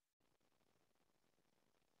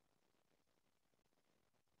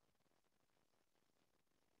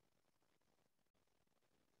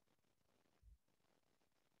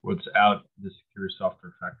 What's out the Secure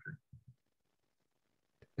Software Factory?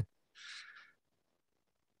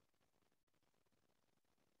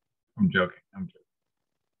 I'm joking.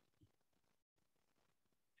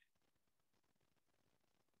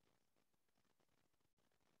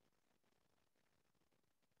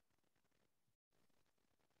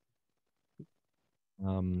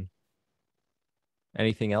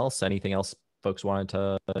 Anything else? Anything else folks wanted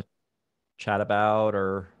to chat about,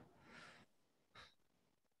 or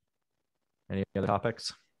any other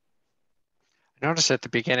topics? I noticed at the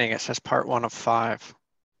beginning it says part 1 of 5.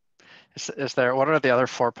 Is there? What are the other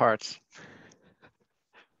 4 parts?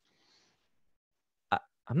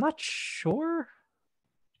 I'm not sure.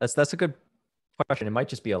 That's a good question. It might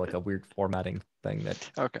just be like a weird formatting thing that.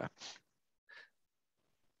 Okay.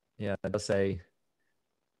 Yeah, it does say.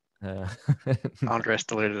 Andres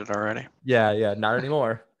deleted it already. Yeah, not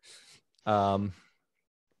anymore.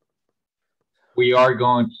 We are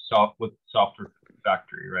going with Software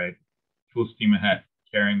Factory, right? Full steam ahead,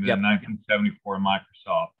 carrying the 1974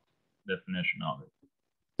 Microsoft definition of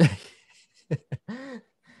it.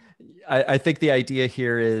 I think the idea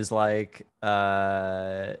here is like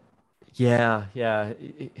Yeah, yeah.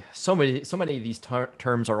 So many of these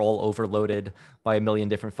terms are all overloaded by a million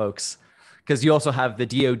different folks. Because you also have the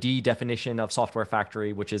DoD definition of software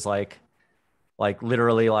factory, which is like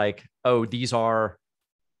literally like, oh, these are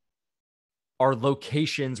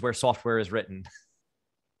locations where software is written,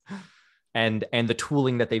 and the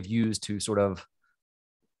tooling that they've used to sort of,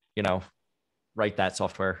 write that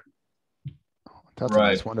software. That's a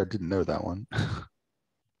nice one. I didn't know that one.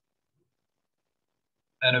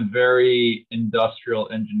 And a very industrial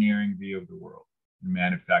engineering view of the world,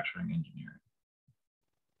 manufacturing engineering.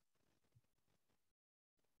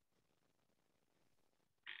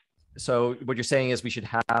 So what you're saying is we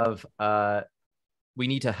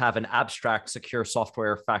need to have an abstract secure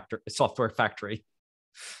software factory.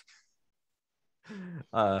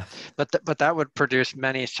 But that would produce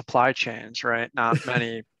many supply chains, right? Not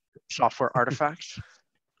many software artifacts.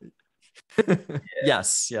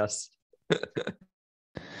 Yes.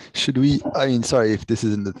 Should we, I mean, sorry if this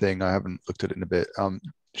isn't the thing, I haven't looked at it in a bit.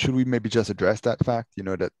 Should we maybe just address that fact,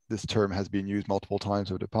 that this term has been used multiple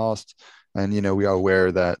times over the past, and, we are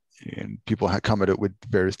aware that people have come at it with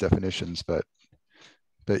various definitions, but,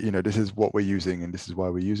 this is what we're using and this is why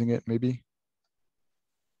we're using it, maybe?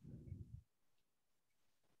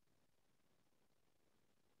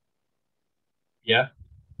 Yeah,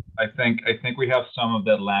 I think we have some of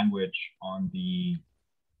that language on the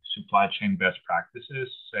supply chain best practices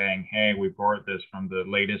saying, hey, we borrowed this from the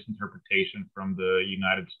latest interpretation from the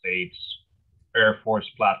United States Air Force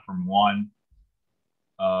Platform 1.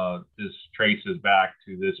 This traces back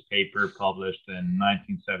to this paper published in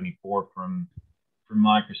 1974 from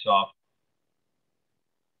Microsoft.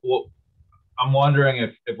 Well, I'm wondering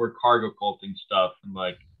if we're cargo culting stuff and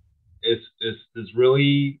like, is this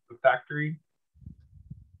really a factory?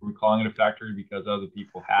 Are we calling it a factory because other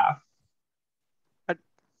people have?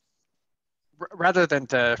 Rather than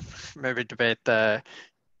to maybe debate the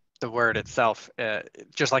word itself,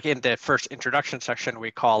 just like in the first introduction section,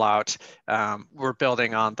 we call out, we're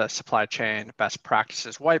building on the supply chain best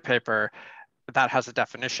practices white paper that has a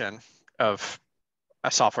definition of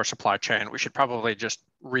a software supply chain. We should probably just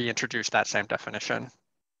reintroduce that same definition.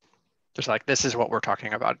 Just like, this is what we're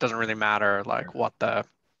talking about. It doesn't really matter like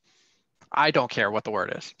I don't care what the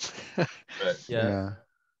word is. Yeah.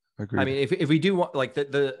 Agreed. I mean, if we do want like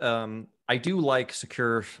I do like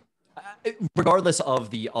secure, regardless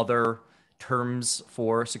of the other terms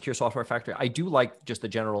for secure software factory, I do like just the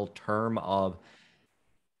general term of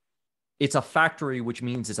it's a factory, which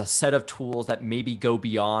means it's a set of tools that maybe go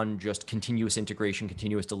beyond just continuous integration,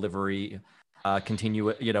 continuous delivery,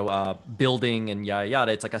 building and yada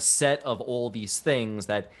yada. It's like a set of all these things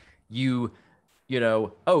that you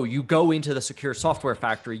go into the secure software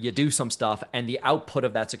factory, you do some stuff, and the output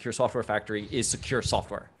of that secure software factory is secure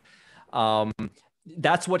software.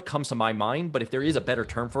 That's what comes to my mind. But if there is a better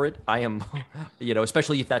term for it, I am,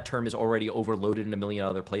 especially if that term is already overloaded in a million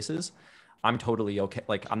other places, I'm totally okay.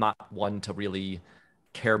 Like, I'm not one to really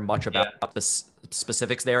care much about the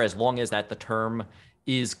specifics there, as long as that the term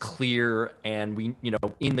is clear and we,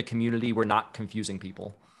 in the community, we're not confusing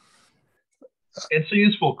people. It's a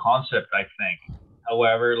useful concept, I think.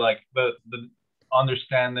 However, like the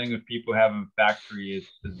understanding of people having factory is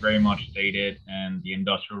very much dated in the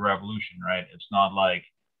Industrial Revolution, right? It's not like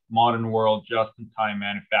modern world just-in-time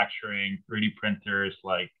manufacturing, 3D printers,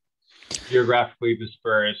 like geographically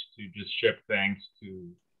dispersed to just ship things to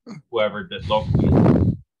whoever did locally,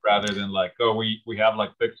 rather than like, oh, we have like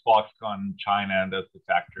big Foxconn in China and that's the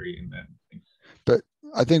factory, and then things. But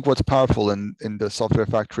I think what's powerful in the software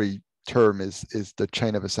factory term is the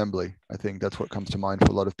chain of assembly. I think that's what comes to mind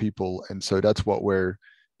for a lot of people, and so that's what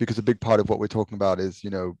because a big part of what we're talking about is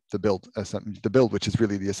the build, which is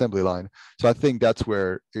really the assembly line. So I think that's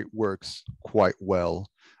where it works quite well.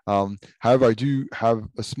 However, I do have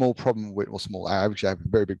a small problem with, I actually have a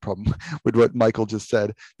very big problem with what Michael just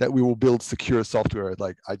said, that we will build secure software.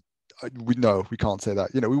 Like we can't say that.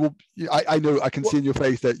 We will. I know. I can see in your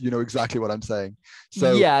face that you know exactly what I'm saying.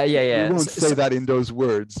 So yeah. We won't say that in those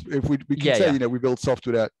words. If we can say we build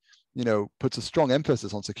software that puts a strong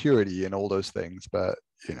emphasis on security and all those things, but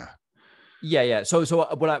Yeah. So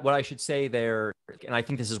what I should say there, and I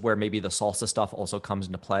think this is where maybe the salsa stuff also comes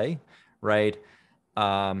into play, right?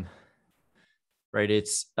 Right.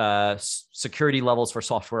 It's security levels for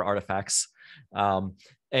software artifacts.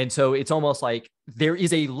 And so it's almost like there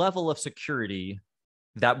is a level of security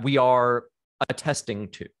that we are attesting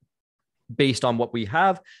to based on what we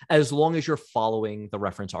have, as long as you're following the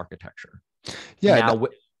reference architecture. Yeah. Now,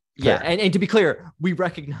 and to be clear, we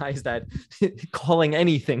recognize that calling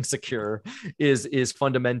anything secure is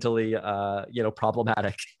fundamentally,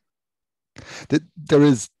 problematic. There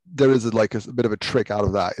is there is like a bit of a trick out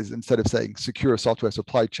of that. Is instead of saying secure software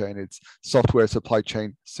supply chain, it's software supply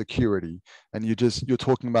chain security, and you're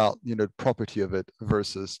talking about property of it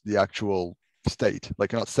versus the actual state.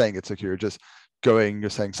 Like, you're not saying it's secure, you're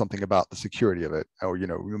saying something about the security of it, or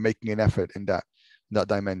you're making an effort in that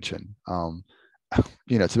dimension.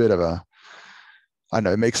 It's a bit of a, I don't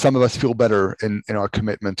know, it makes some of us feel better in our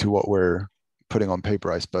commitment to what we're putting on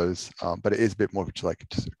paper, I suppose. But it is a bit more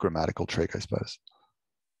just a grammatical trick, I suppose.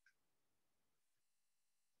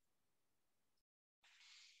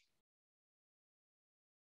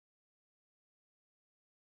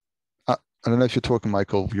 I don't know if you're talking,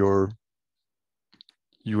 Michael. You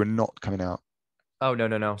were not coming out. Oh,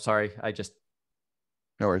 no. Sorry.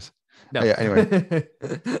 No worries. No. Yeah, anyway.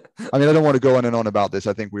 I mean, I don't want to go on and on about this.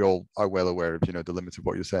 I think we all are well aware of, the limits of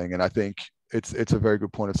what you're saying. And I think it's a very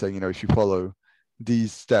good point of saying, if you follow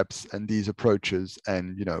these steps and these approaches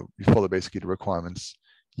and, you follow basically the requirements,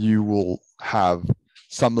 you will have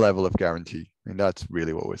some level of guarantee. And that's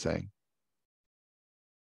really what we're saying.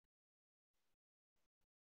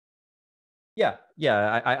 Yeah.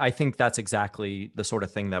 I think that's exactly the sort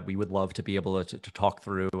of thing that we would love to be able to talk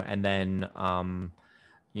through. And then,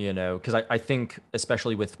 because I think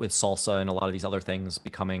especially with Salsa and a lot of these other things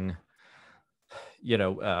becoming,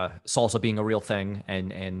 Salsa being a real thing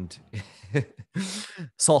and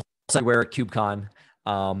Salsa everywhere at KubeCon,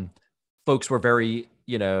 folks were very,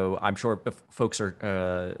 I'm sure folks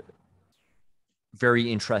are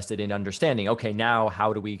very interested in understanding, okay, now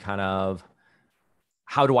how do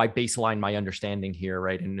I baseline my understanding here,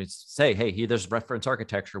 right? And it's say, hey, here there's reference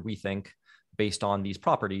architecture, we think, based on these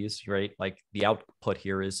properties, right? Like the output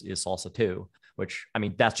here is Salsa 2, which, I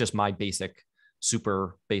mean, that's just my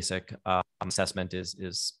super basic assessment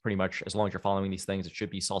is pretty much, as long as you're following these things, it should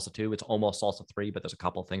be Salsa 2. It's almost Salsa 3, but there's a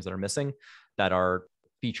couple of things that are missing that are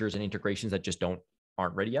features and integrations that just aren't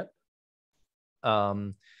ready yet.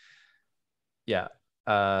 And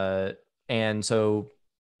so,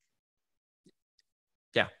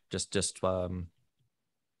 yeah,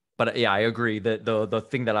 but yeah, I agree that the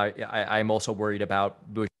thing that I'm also worried about,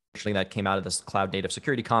 thing that came out of this Cloud Native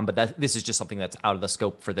Security Con, but this is just something that's out of the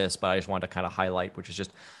scope for this, but I just wanted to kind of highlight, which is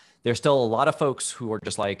just, there's still a lot of folks who are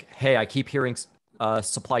just like, hey, I keep hearing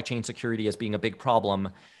supply chain security as being a big problem,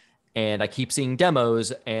 and I keep seeing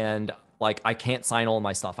demos, and like, I can't sign all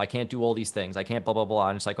my stuff, I can't do all these things, I can't blah, blah, blah.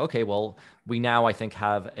 And it's like, okay, well, we now, I think,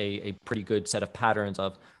 have a pretty good set of patterns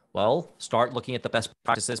of, well, start looking at the best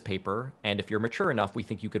practices paper, and if you're mature enough, we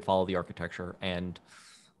think you could follow the architecture. And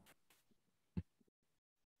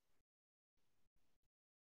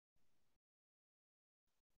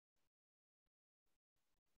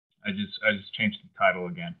I just changed the title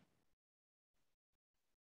again.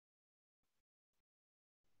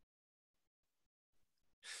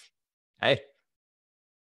 Hey.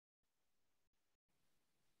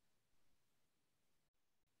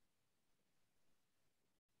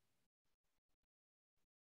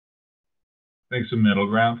 I think it's a middle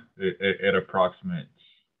ground. It approximates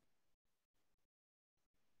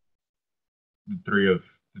the three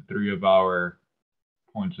of our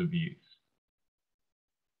points of views.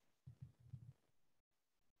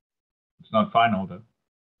 It's not final though.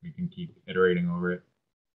 We can keep iterating over it.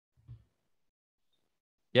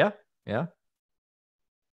 Yeah.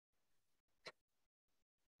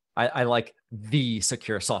 I like the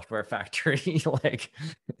secure software factory. Like,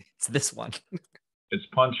 it's this one. It's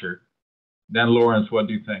Puncher. Dan Lawrence, what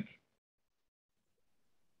do you think?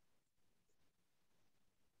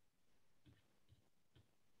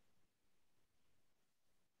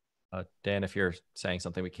 Dan, if you're saying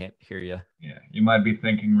something, we can't hear you. Yeah, you might be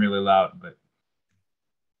thinking really loud, but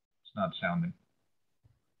it's not sounding.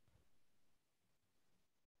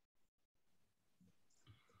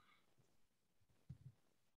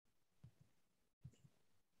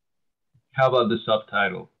 How about the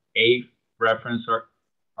subtitle? A reference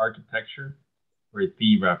architecture or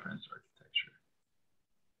the reference architecture?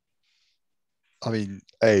 I mean,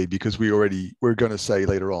 A, because we're going to say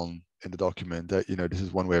later on in the document that, this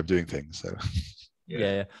is one way of doing things. So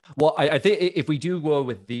yeah. Well, I think if we do go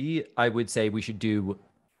with I would say we should do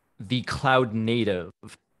the cloud native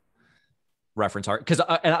reference art, because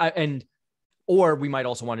or we might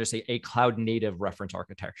also want to say a cloud native reference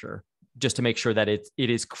architecture, just to make sure that it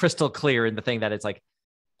is crystal clear in the thing that it's like,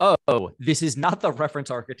 oh, this is not the reference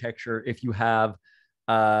architecture if you have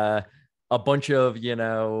a bunch of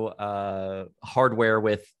hardware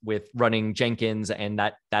with running Jenkins, and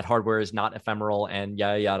that hardware is not ephemeral, and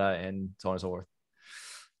yada yada, and so on and so forth.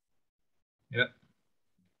 Yeah.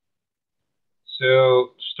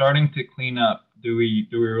 So starting to clean up, do we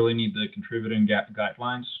really need the contributing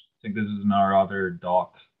guidelines? I think this is in our other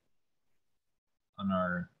doc on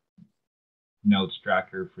our notes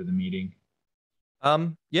tracker for the meeting?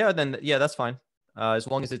 Yeah, then yeah, that's fine. As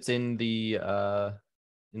long as it's in the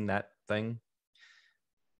in that thing.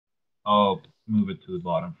 I'll move it to the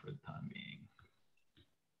bottom for the time being.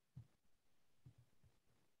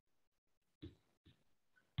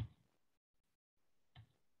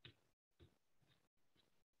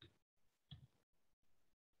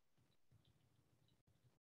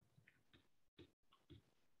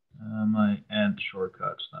 My Ant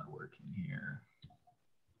shortcut's not working here.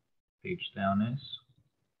 Page down is.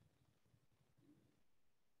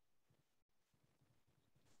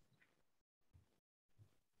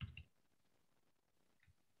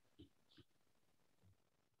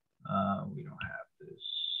 We don't have this.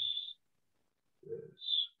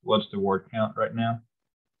 What's the word count right now?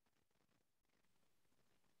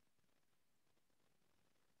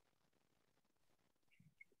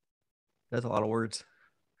 That's a lot of words.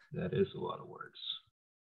 That is a lot of words.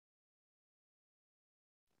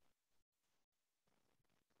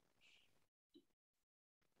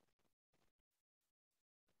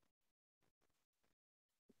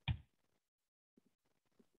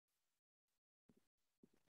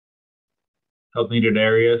 Help needed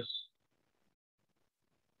areas.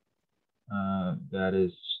 That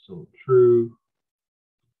is still true.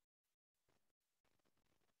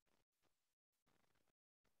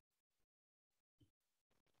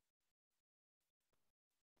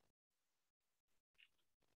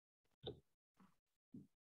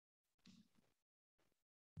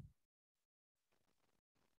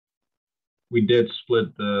 We did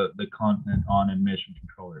split the content on admission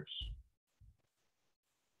controllers,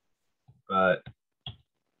 but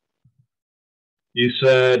you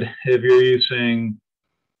said if you're using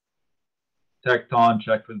Tecton,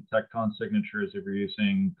 check for the Tecton signatures. If you're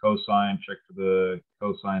using cosine, check for the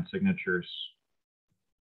cosine signatures.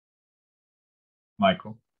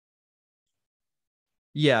 Michael?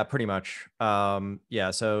 Yeah, pretty much.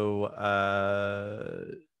 Yeah, so I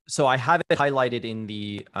have it highlighted in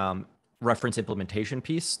the reference implementation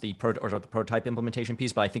piece, the prototype implementation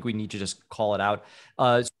piece, but I think we need to just call it out.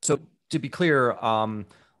 So to be clear,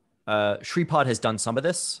 Shripad has done some of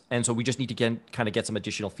this, and so we just need to get some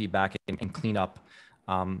additional feedback and clean up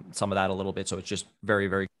some of that a little bit, so it's just very,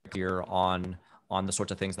 very clear on the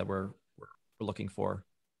sorts of things that we're looking for.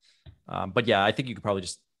 But yeah, I think you could probably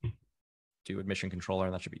just do admission controller,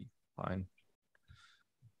 and that should be fine.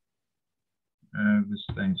 This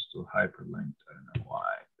thing's still hyperlinked. I don't know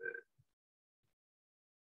why, but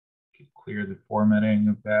could clear the formatting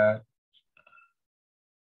of that.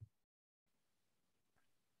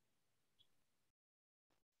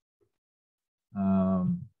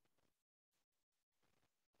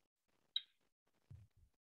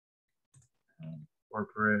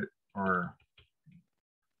 Corporate or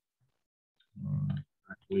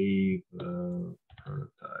leave the prototype.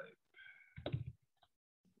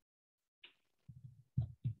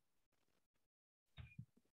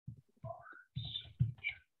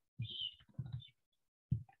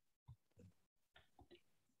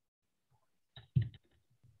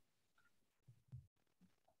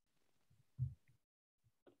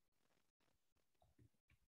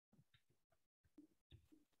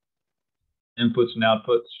 Inputs and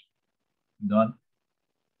outputs done.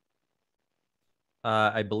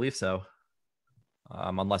 I believe so,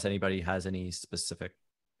 unless anybody has any specific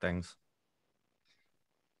things.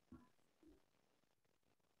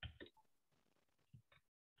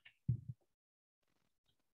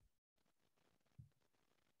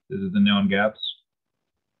 This is the known gaps.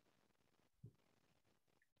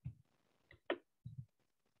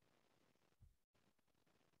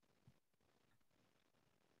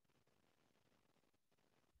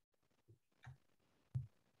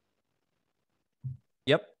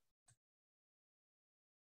 Yep.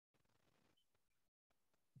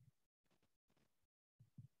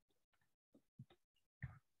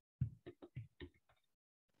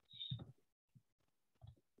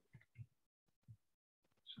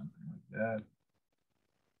 Something like that.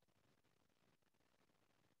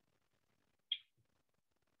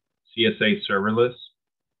 CSA serverless.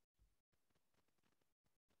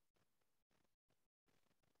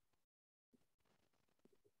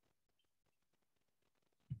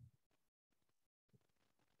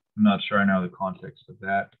 I'm not sure I know the context of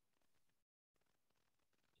that.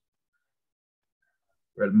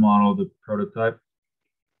 Red model, the prototype.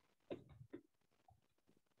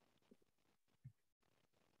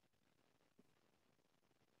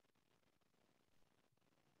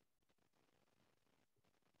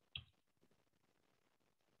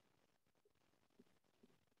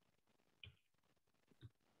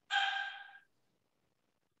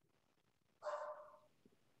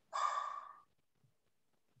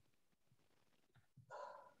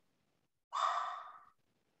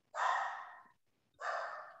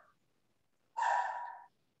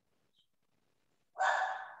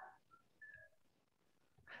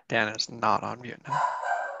 Dan is not on mute now.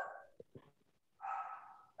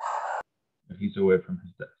 He's away from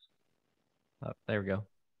his desk. Oh, there we go.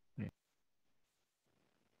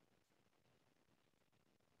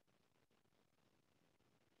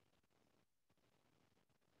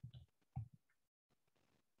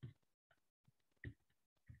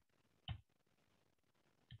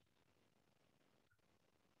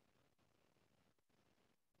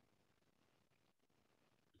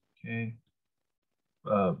 Okay.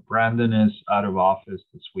 Brandon is out of office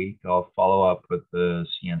this week. I'll follow up with the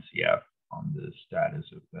CNCF on the status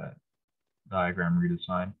of that diagram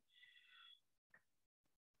redesign.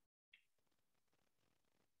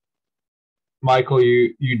 Michael,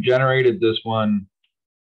 you generated this one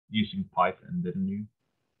using Python, didn't you?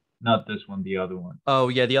 Not this one, the other one. Oh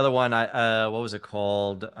yeah, the other one. What was it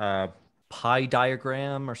called? Pi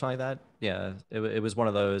diagram or something like that. Yeah, it was one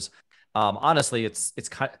of those. Honestly, it's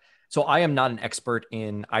kind. So I am not an expert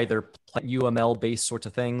in either UML based sorts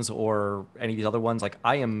of things or any of these other ones. Like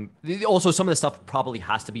I am. Also, some of the stuff probably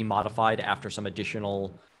has to be modified after some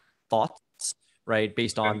additional thoughts, right?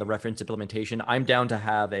 Based on the reference implementation. I'm down to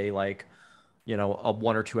have a a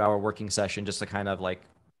 1 or 2 hour working session just to kind of like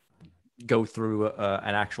go through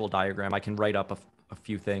an actual diagram. I can write up a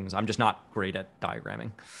few things. I'm just not great at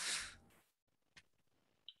diagramming.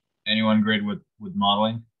 Anyone great with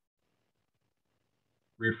modeling?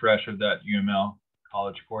 Refresh of that UML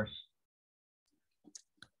college course.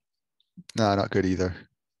 No, not good either.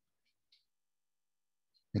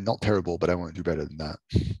 And not terrible, but I want to do better than that.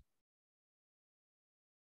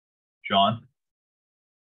 John?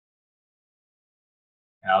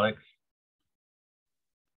 Alex?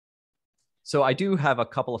 So I do have a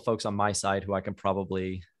couple of folks on my side who I can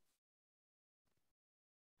probably.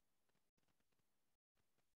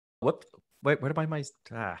 Whoop! Wait, where did my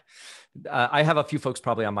I have a few folks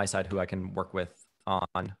probably on my side who I can work with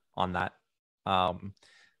on that.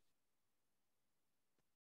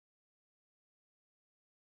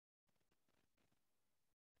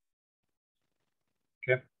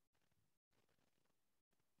 Okay. I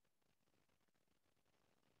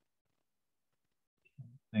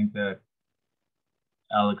think that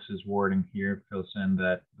Alex's wording here fills in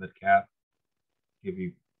that gap. Give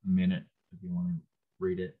you a minute if you want to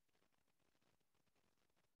read it.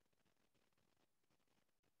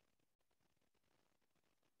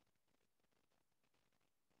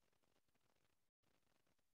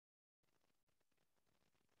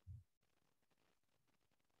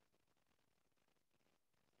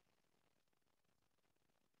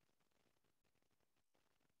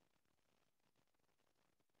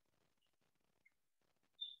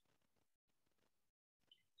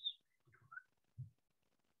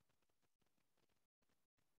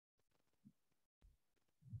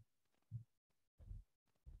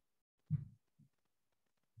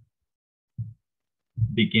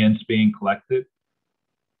 Begins being collected.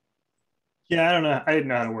 Yeah, I don't know. I didn't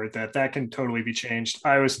know how to word that. That can totally be changed.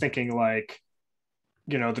 I was thinking like,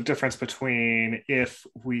 the difference between if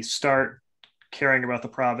we start caring about the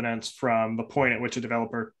provenance from the point at which a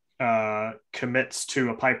developer commits to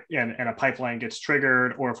a pipe and a pipeline gets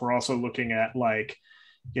triggered, or if we're also looking at like,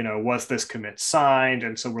 was this commit signed?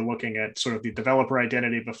 And so we're looking at sort of the developer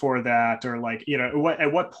identity before that, or like,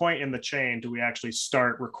 at what point in the chain do we actually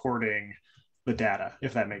start recording the data,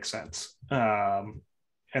 if that makes sense. And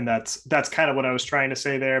that's kind of what I was trying to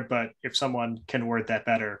say there, but if someone can word that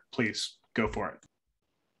better, please go for it.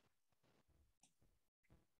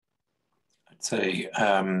 I'd say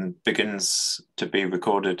begins to be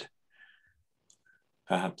recorded,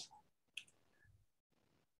 perhaps.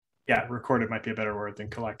 Yeah, recorded might be a better word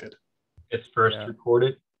than collected. It's first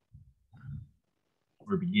recorded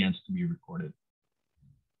or begins to be recorded.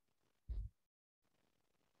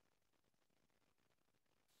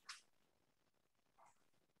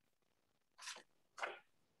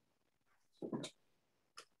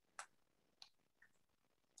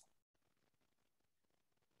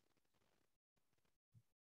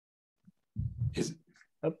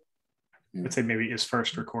 I'd say maybe is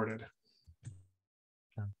first recorded.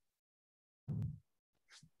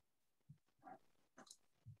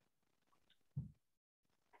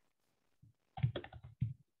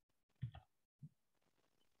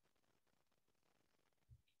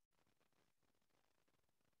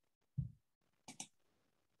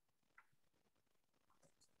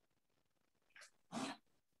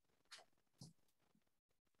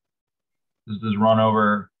 Does this run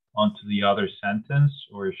over onto the other sentence,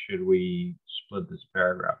 or should we split this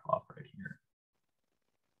paragraph off right here?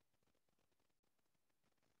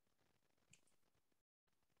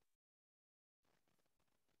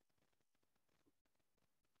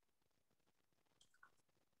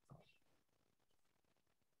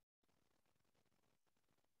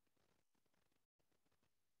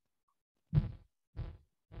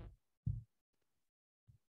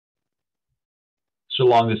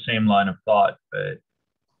 along the same line of thought, but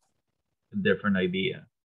a different idea.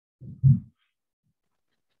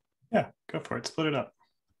 Yeah, go for it. Split it up.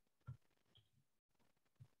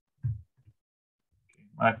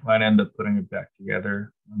 Might end up putting it back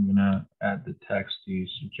together. I'm gonna add the text you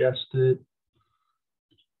suggested.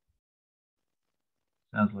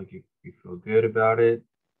 Sounds like you feel good about it.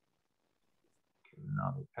 Give it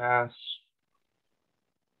another pass.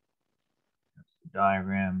 That's the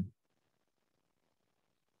diagram.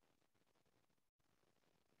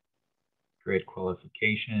 Great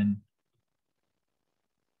qualification.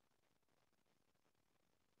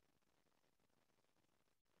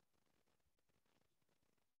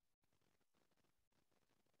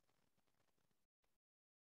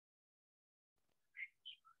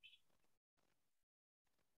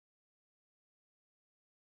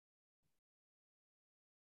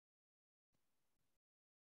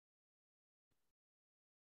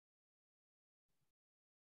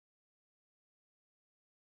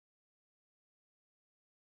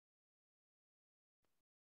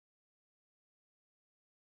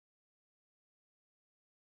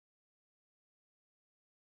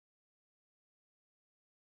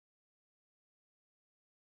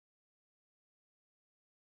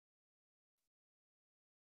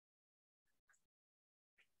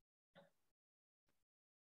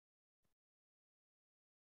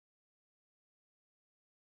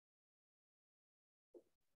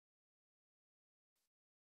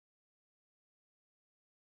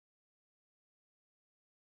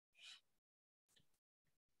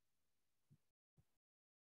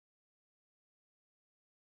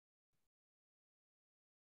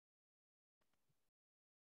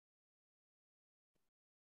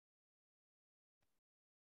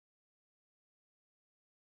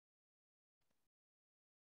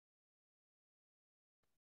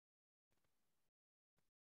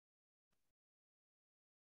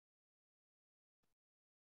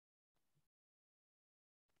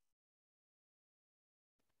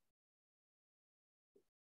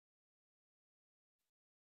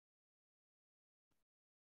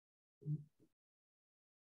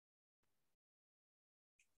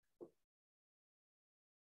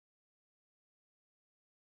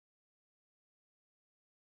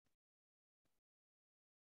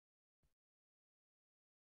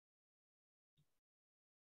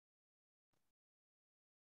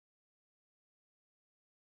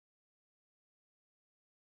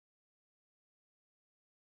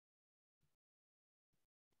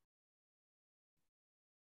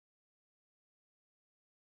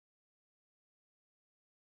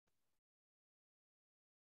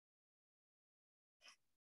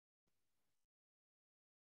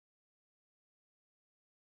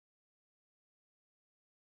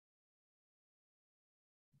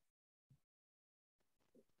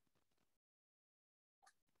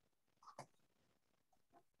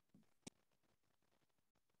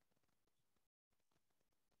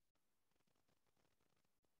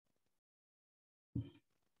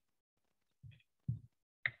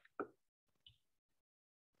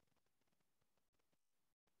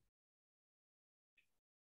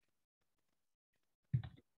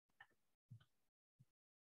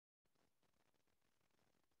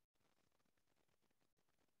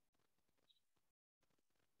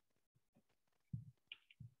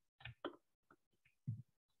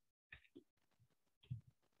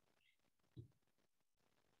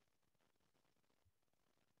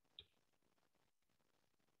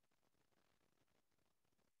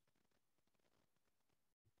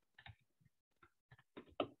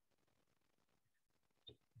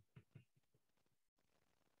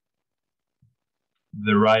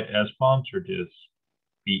 The right SBOMs or just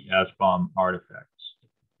the SBOM artifacts?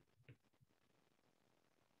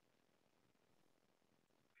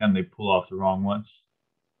 Can they pull off the wrong ones?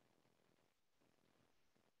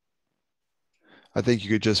 I think you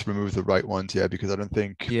could just remove the right ones, yeah, because I don't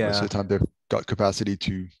think most of the time they've got capacity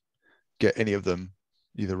to get any of them,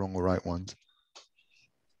 either wrong or right ones.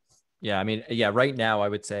 Yeah, I mean, yeah, right now I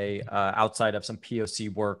would say outside of some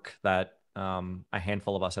POC work that a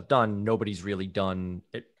handful of us have done, nobody's really done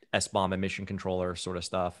SBOM emission controller sort of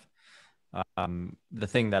stuff. The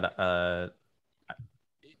thing that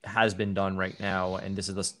has been done right now, and this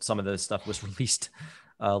is some of the stuff was released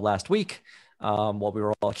last week while we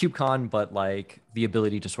were all at KubeCon, but like the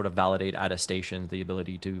ability to sort of validate attestations, the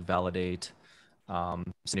ability to validate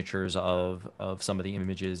signatures of some of the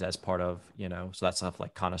images as part of, you know, so that stuff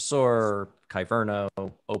like Connoisseur, Kyverno,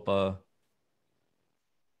 OPA.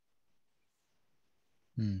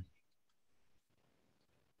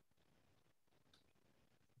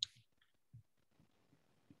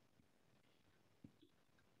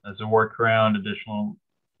 as a workaround, additional,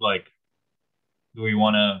 like, do we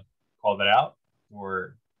want to call that out,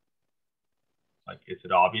 or like, is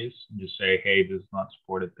it obvious and just say, hey, this is not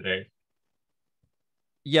supported today?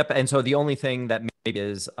 Yep. And so the only thing that maybe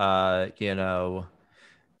is,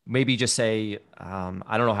 maybe just say,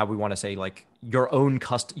 I don't know how we want to say, like, your own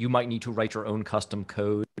you might need to write your own custom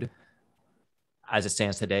code as it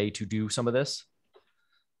stands today to do some of this.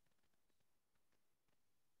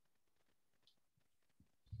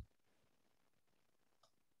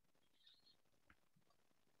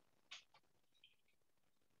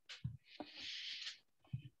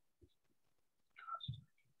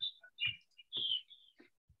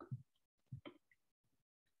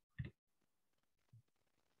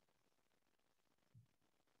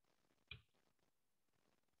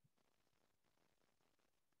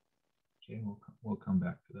 Okay, we'll come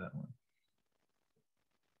back to that one.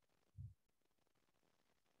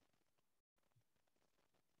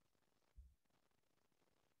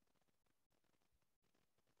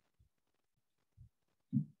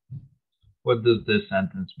 What does this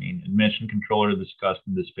sentence mean? Admission controller discussed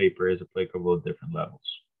in this paper is applicable at different levels.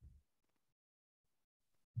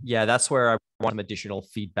 Yeah, that's where I want some additional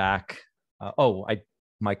feedback. I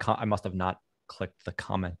must have not clicked the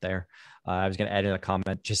comment there. I was going to add in a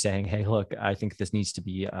comment just saying, hey, look, I think this needs to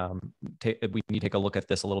be, we need to take a look at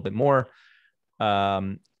this a little bit more.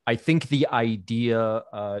 I think the idea,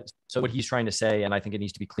 so what he's trying to say, and I think it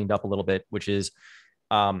needs to be cleaned up a little bit, which is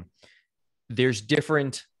there's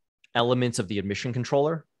different elements of the admission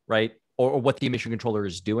controller, right? Or what the admission controller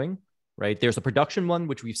is doing, right? There's the production one,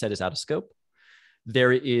 which we've said is out of scope.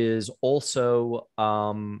 There is also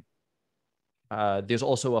a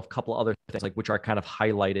couple other things like which are kind of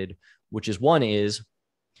highlighted, which is one is,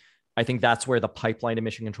 I think that's where the pipeline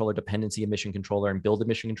admission controller, dependency admission controller, and build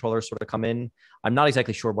admission controller sort of come in. I'm not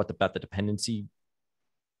exactly sure what about the dependency.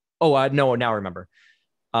 No, now I remember.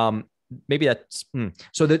 Maybe that's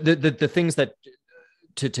so. The things that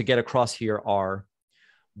to get across here are,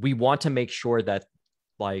 we want to make sure that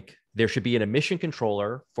like there should be an admission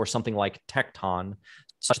controller for something like Tekton,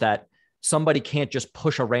 such that somebody can't just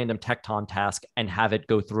push a random Tekton task and have it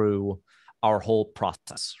go through our whole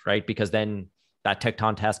process, right? Because then that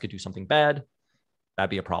Tekton task could do something bad. That'd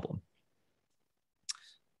be a problem.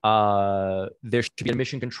 There should be an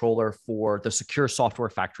admission controller for the secure software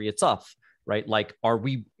factory itself, right? Like, are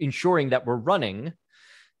we ensuring that we're running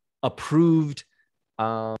approved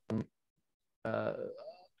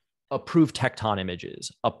approved Tekton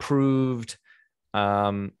images, approved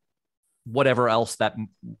whatever else that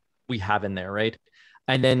we have in there, right?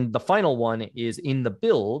 And then the final one is in the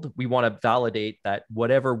build, we want to validate that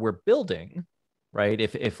whatever we're building, right?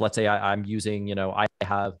 If let's say I'm using, I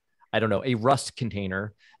have, I don't know, a Rust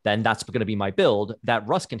container, then that's going to be my build. That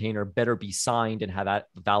Rust container better be signed and have that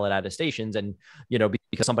valid attestations. And,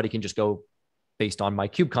 because somebody can just go based on my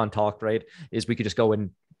KubeCon talk, right? Is we could just go and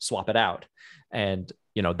swap it out. And,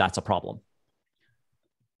 that's a problem.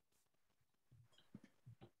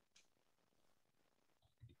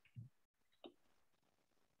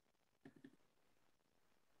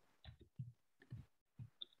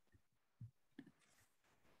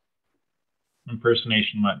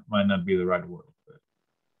 Impersonation might not be the right word, but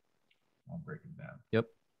I'll break it down. Yep.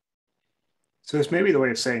 So this may be the way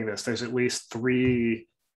of saying this. There's at least 3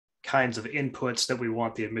 kinds of inputs that we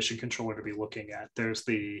want the admission controller to be looking at. There's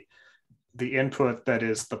the input that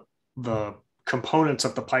is the components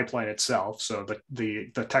of the pipeline itself. So the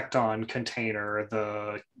Tekton container,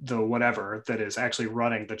 the whatever that is actually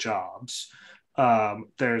running the jobs.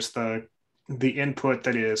 There's the input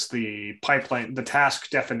that is the pipeline, the task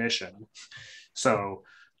definition. So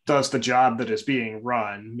does the job that is being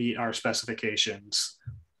run meet our specifications?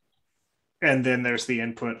 And then there's the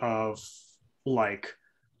input of like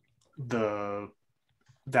that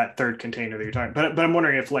third container that you're talking about. But I'm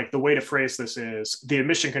wondering if like the way to phrase this is the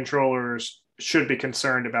admission controllers should be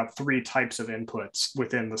concerned about 3 types of inputs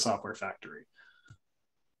within the software factory.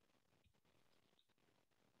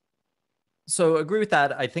 So agree with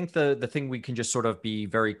that. I think the thing we can just sort of be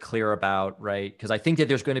very clear about, right? Because I think that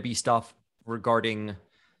there's going to be stuff regarding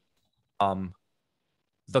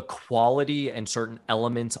the quality and certain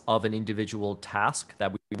elements of an individual task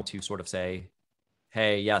that we want to sort of say,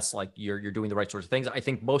 hey, yes, like you're doing the right sorts of things. I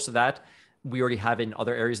think most of that we already have in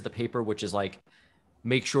other areas of the paper, which is like,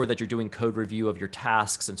 make sure that you're doing code review of your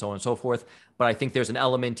tasks and so on and so forth. But I think there's an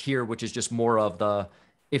element here, which is just more of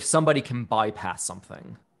if somebody can bypass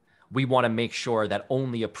something, we want to make sure that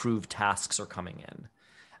only approved tasks are coming in.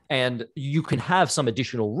 And you can have some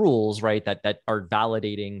additional rules, right, that are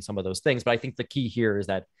validating some of those things. But I think the key here is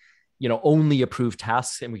that, only approve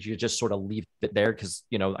tasks, and we should just sort of leave it there because,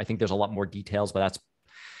 I think there's a lot more details, but that's,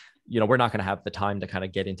 we're not going to have the time to kind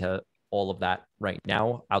of get into all of that right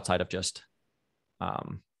now outside of just,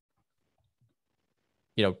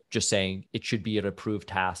 just saying it should be an approved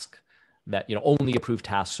task that, only approved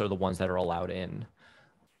tasks are the ones that are allowed in.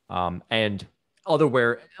 And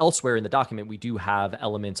elsewhere in the document, we do have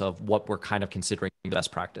elements of what we're kind of considering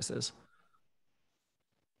best practices.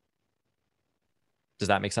 Does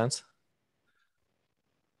that make sense?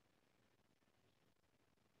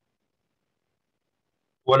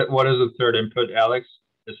 What is the third input, Alex?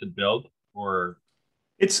 Is it build or?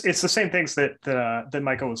 It's the same things that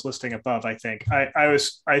Michael was listing above. I think I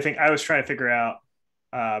was trying to figure out,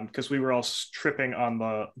 because we were all tripping on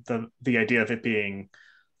the idea of it being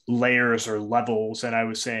layers or levels, and I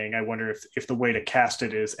was saying I wonder if the way to cast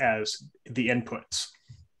it is as the inputs.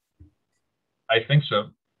 I think so.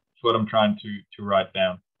 It's what I'm trying to write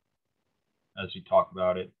down as you talk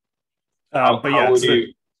about it. But yeah,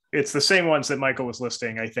 it's the same ones that Michael was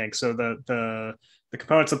listing, I think. So the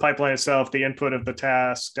components of the pipeline itself, the input of the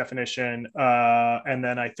task definition, and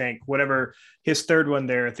then I think whatever his third one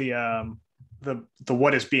there, the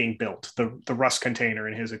what is being built, the Rust container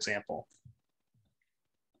in his example.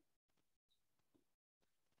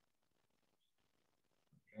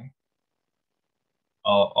 Okay.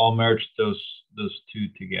 I'll merge those two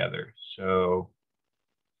together. So.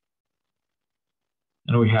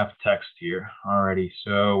 And we have text here already.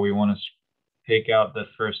 So we want to take out the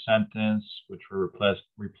first sentence, which we're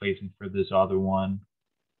replacing for this other one.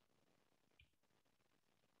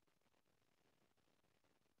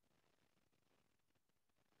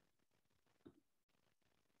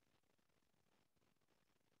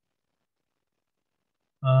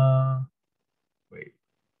 Wait.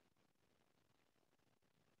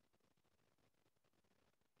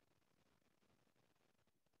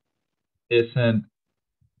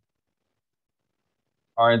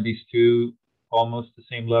 Aren't these two almost the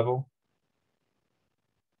same level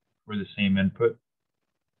or the same input?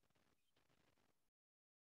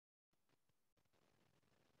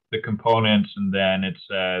 The components, and then it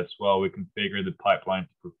says, well, we configure the pipeline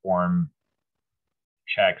to perform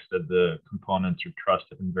checks that the components are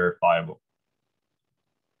trusted and verifiable.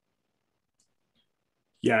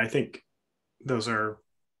 Yeah, I think those are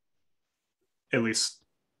at least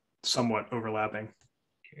somewhat overlapping.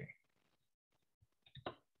 Okay.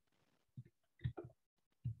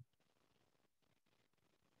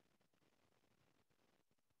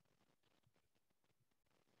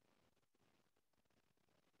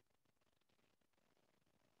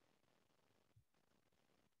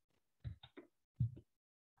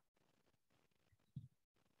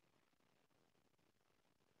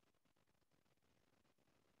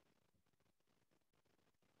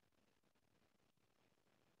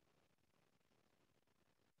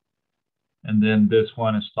 And then this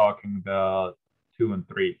one is talking about 2 and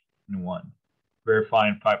 3 in 1.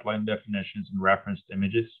 Verifying pipeline definitions and referenced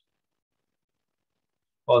images.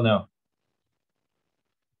 Oh, no.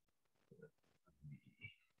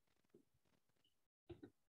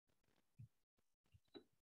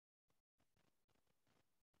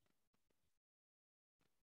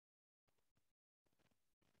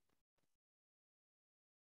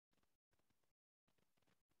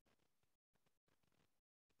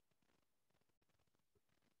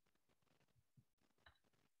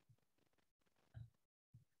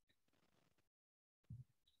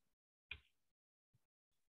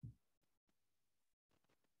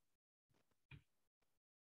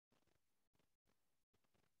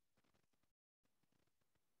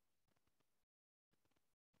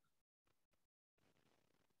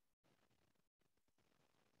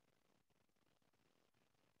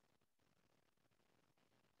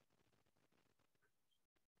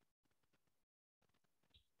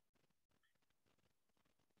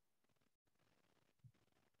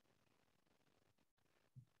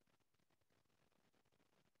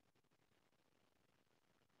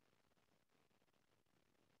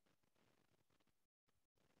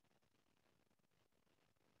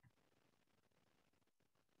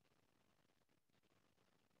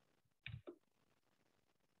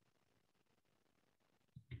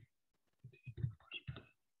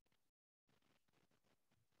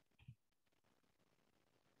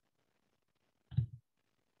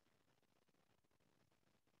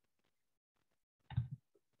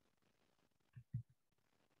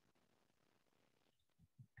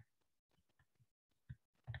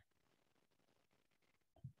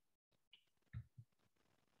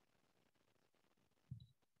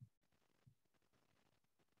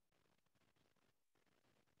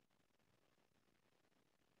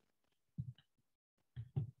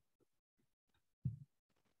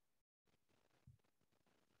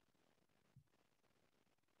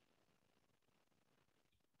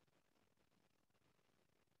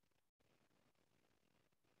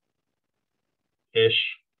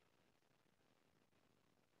 ish.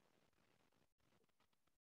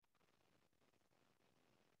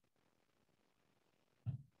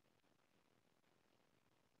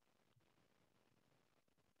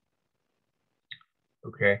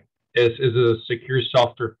 Okay. Is a secure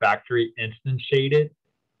software factory instance shaded?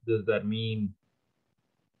 Does that mean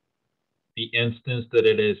the instance that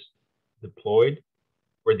it is deployed,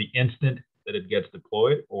 or the instant that it gets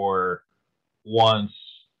deployed, or once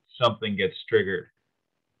something gets triggered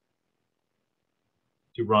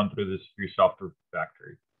to run through the secure software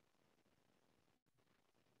factory?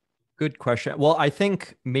 Good question. Well, I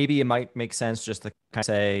think maybe it might make sense just to kind of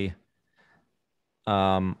say,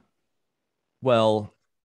 well,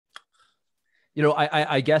 you know,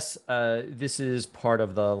 I guess this is part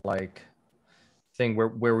of the like thing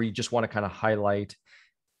where we just want to kind of highlight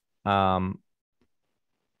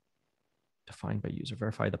defined by user,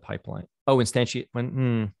 verify the pipeline. Oh, instantiate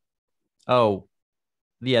when oh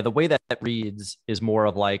yeah, the way that reads is more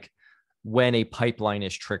of like when a pipeline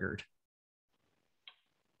is triggered.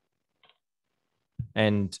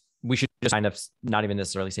 And we should just kind of not even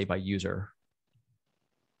necessarily say by user.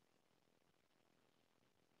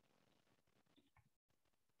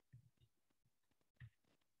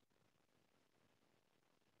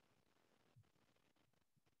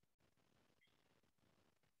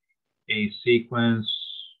 A sequence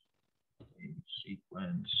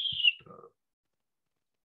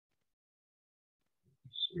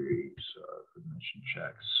series of permission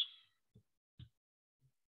checks.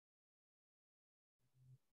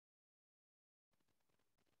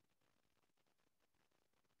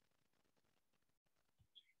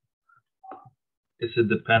 Is it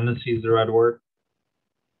dependencies the right word?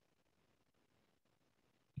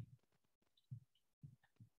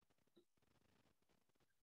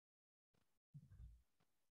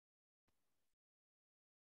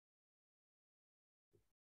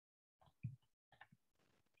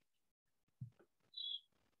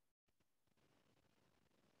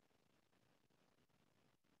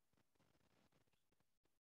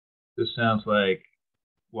 This sounds like,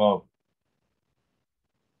 well,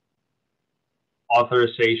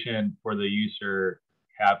 authorization for the user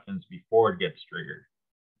happens before it gets triggered.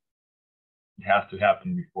 It has to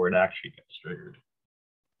happen before it actually gets triggered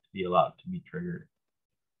to be allowed to be triggered.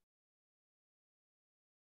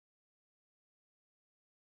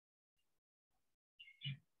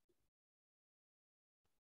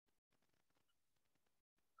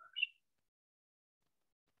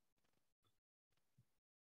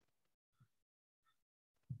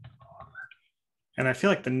 And I feel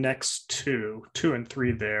like the next two and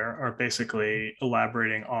three there are basically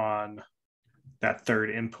elaborating on that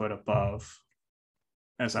third input above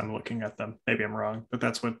as I'm looking at them. Maybe I'm wrong, but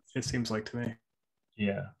that's what it seems like to me.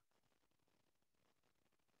 Yeah.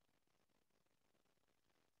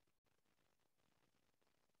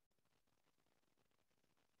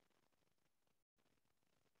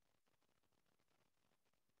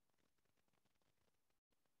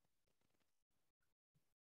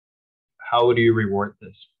 How would you reward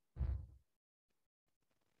this?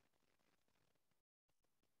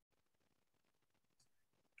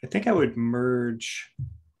 I think I would merge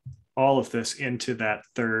all of this into that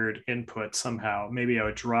third input somehow. Maybe I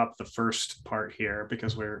would drop the first part here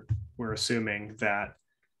because we're assuming that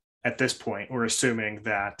at this point, we're assuming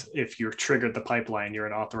that if you've triggered the pipeline, you're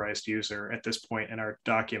an authorized user at this point in our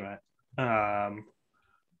document.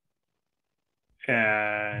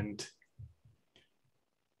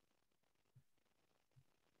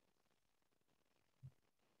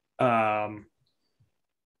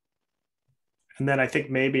 And then I think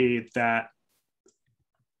maybe that,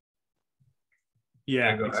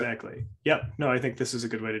 yeah, exactly. Yep. No, I think this is a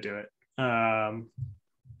good way to do it. And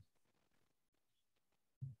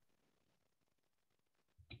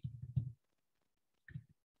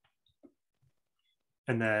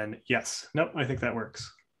then, yes, nope, I think that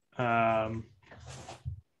works.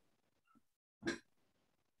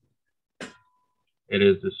 It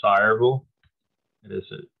is desirable. Is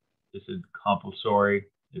it compulsory?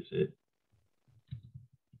 Is it?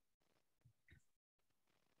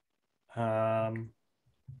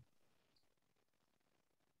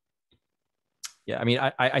 Yeah, I mean,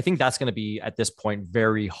 I think that's going to be at this point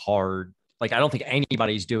very hard. Like, I don't think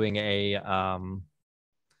anybody's doing a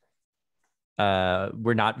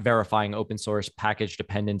we're not verifying open source package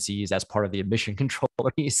dependencies as part of the admission control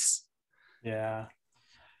piece. Yeah.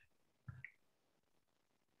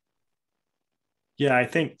 Yeah, I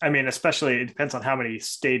think, I mean, especially it depends on how many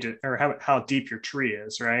stages or how deep your tree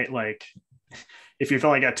is, right? Like if you've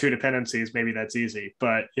only got 2 dependencies, maybe that's easy.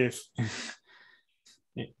 But if,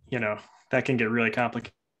 you know, that can get really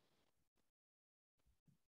complicated.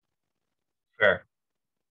 Fair.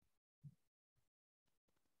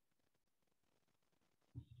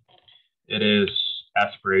 It is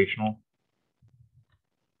aspirational.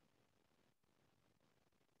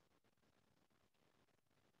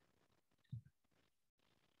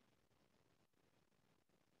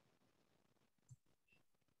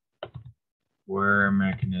 Where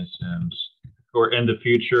mechanisms, or in the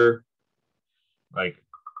future, like,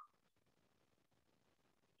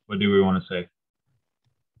 what do we want to say?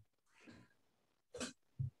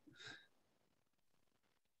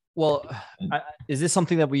 Well, is this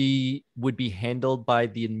something that we would be handled by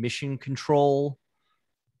the admission control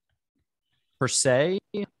per se?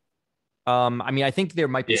 I mean, I think there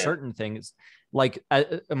might be certain things like,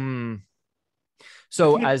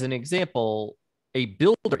 so as an example, a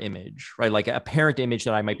builder image, right? Like a parent image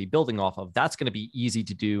that I might be building off of, that's going to be easy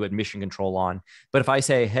to do admission control on. But if I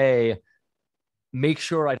say, hey, make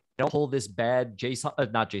sure I don't pull this bad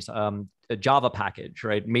JSON, not JSON, a Java package,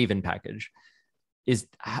 right? Maven package.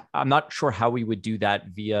 I'm not sure how we would do that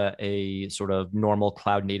via a sort of normal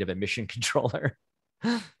cloud native admission controller.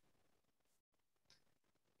 Yeah,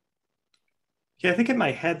 I think in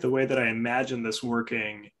my head, the way that I imagine this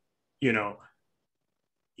working, you know,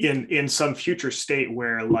 in some future state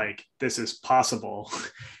where like this is possible,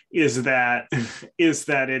 is that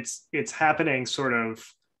it's happening sort of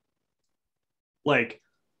like,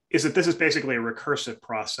 is that this is basically a recursive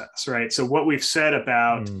process, right? So what we've said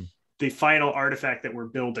about the final artifact that we're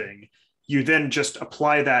building, you then just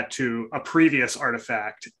apply that to a previous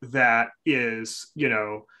artifact that is, you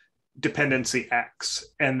know, dependency X.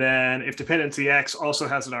 And then if dependency X also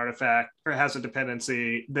has an artifact or has a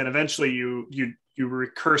dependency, then eventually you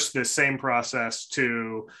recurse this same process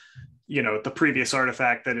to, you know, the previous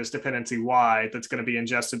artifact that is dependency Y that's going to be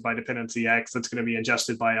ingested by dependency X that's going to be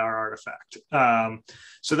ingested by our artifact.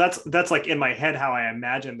 So that's like in my head how I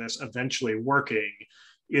imagine this eventually working,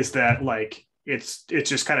 is that like it's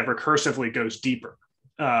just kind of recursively goes deeper.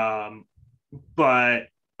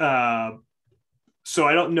 So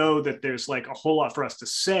I don't know that there's like a whole lot for us to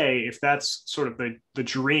say if that's sort of the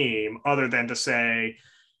dream, other than to say,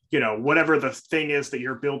 you know, whatever the thing is that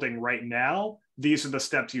you're building right now, these are the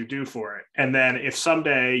steps you do for it. And then if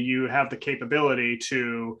someday you have the capability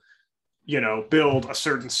to, you know, build a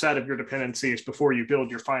certain set of your dependencies before you build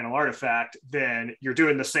your final artifact, then you're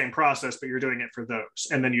doing the same process, but you're doing it for those.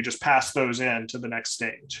 And then you just pass those in to the next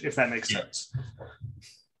stage, if that makes sense.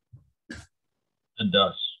 It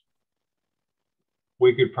does.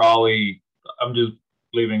 We could probably, I'm just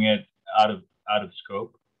leaving it out of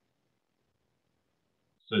scope,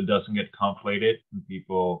 so it doesn't get conflated and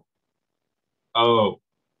people, oh,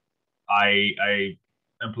 I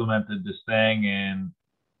implemented this thing and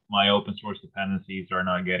my open source dependencies are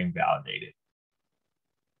not getting validated.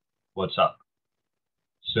 What's up?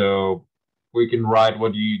 So we can write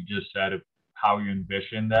what you just said of how you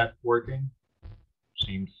envision that working.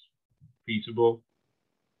 Seems feasible.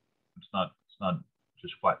 It's not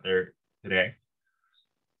just quite there today.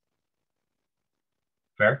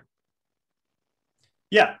 Fair?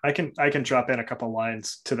 Yeah, I can drop in a couple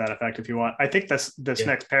lines to that effect if you want. I think this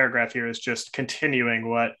next paragraph here is just continuing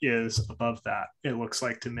what is above that, it looks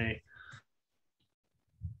like to me.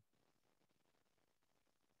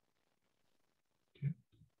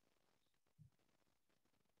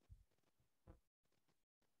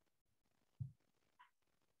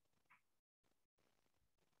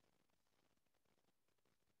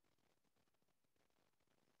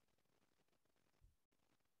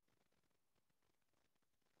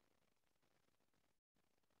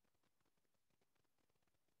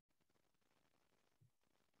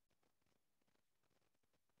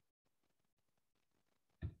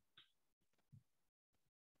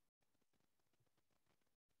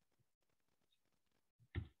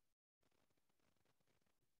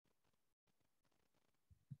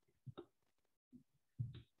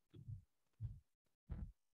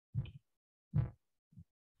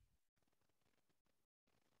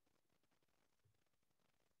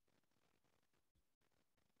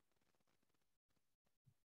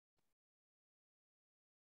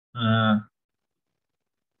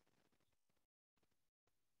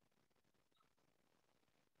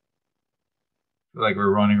 Feel like we're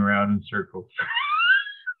running around in circles.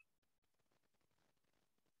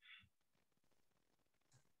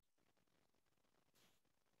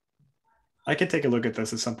 I can take a look at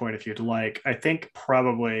this at some point if you'd like. I think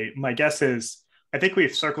probably my guess is, I think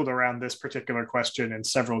we've circled around this particular question in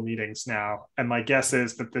several meetings now. And my guess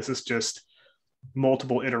is that this is just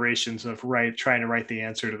multiple iterations of trying to write the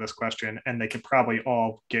answer to this question, and they could probably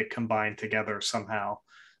all get combined together somehow.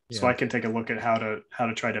 Yeah. So I can take a look at how to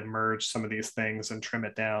try to merge some of these things and trim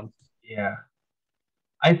it down. Yeah,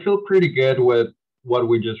 I feel pretty good with what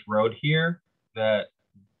we just wrote here, that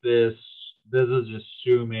this is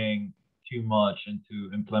assuming too much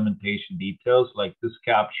into implementation details. Like this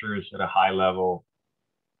captures at a high level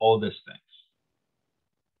all these things.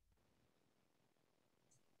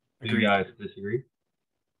 Do you guys disagree?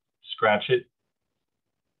 Scratch it.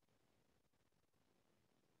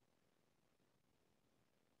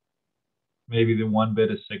 Maybe the one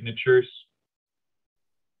bit of signatures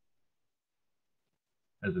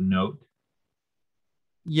as a note.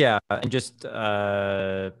 Yeah, and just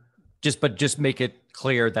make it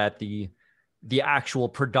clear that the actual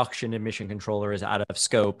production emission controller is out of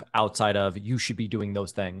scope, outside of you should be doing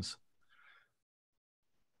those things.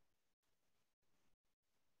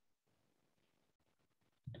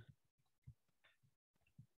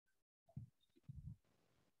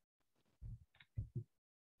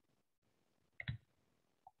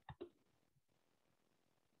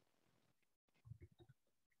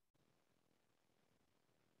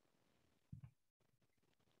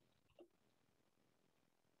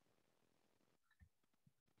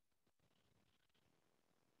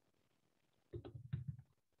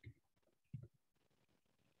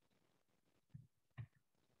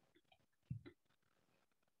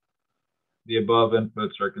 The above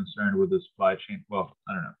inputs are concerned with the supply chain. Well,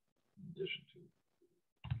 I don't know. In addition to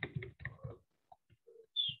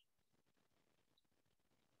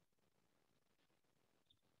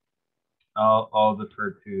I'll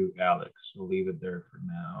defer to Alex. We'll leave it there for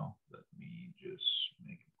now. Let me just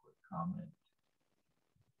make a quick comment.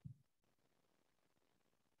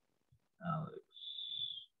 Alex.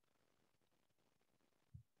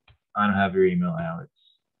 I don't have your email, Alex,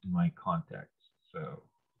 in my contacts, so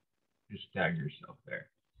just tag yourself there.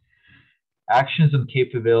 Actions and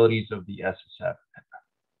capabilities of the SSF.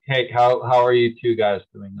 Hey, how are you two guys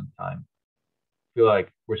doing on time? I feel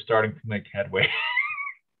like we're starting to make headway.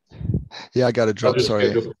 Yeah, I got to drop.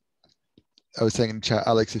 Sorry. I was saying in chat,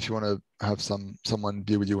 Alex, if you want to have someone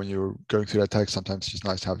be with you when you're going through that text, sometimes it's just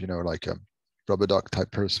nice to have, like a rubber duck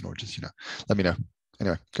type person, or just, let me know.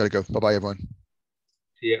 Anyway, gotta go. Bye-bye, everyone.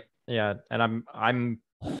 See ya. Yeah, and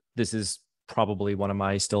this is probably one of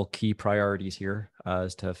my still key priorities here,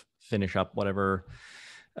 is to finish up whatever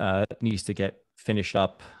needs to get finished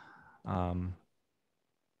up. Oh,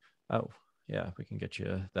 yeah, we can get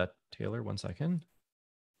you that, Taylor. 1 second.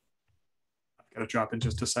 I've got to drop in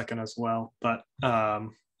just a second as well, but I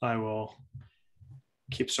will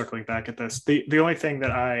keep circling back at this. The only thing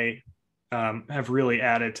that I have really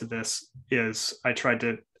added to this is I tried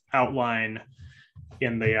to outline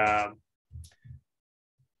in the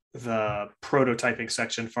prototyping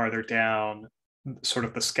section farther down, sort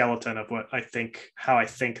of the skeleton of how I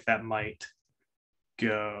think that might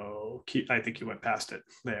go. I think you went past it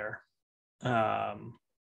there.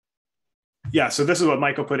 Yeah, so this is what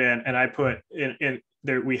Michael put in, and I put in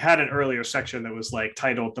there. We had an earlier section that was like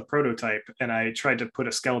titled the prototype, and I tried to put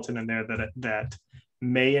a skeleton in there that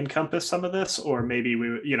may encompass some of this, or maybe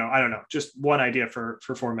I don't know, just one idea for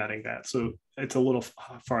formatting that. So it's a little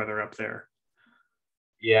farther up there.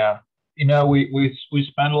 Yeah, we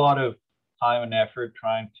spent a lot of time and effort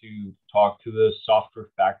trying to talk to the software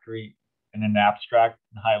factory in an abstract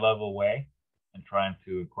and high level way, and trying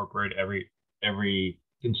to incorporate every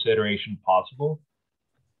consideration possible.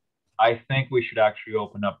 I think we should actually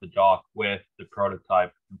open up the doc with the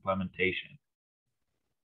prototype implementation,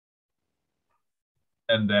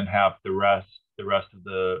 and then have the rest of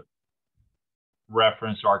the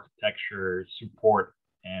reference architecture support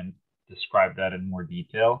and describe that in more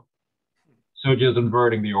detail. So just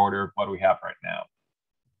inverting the order of what we have right now,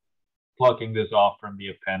 plucking this off from the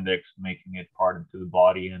appendix, making it part into the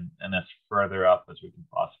body, and as further up as we can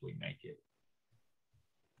possibly make it.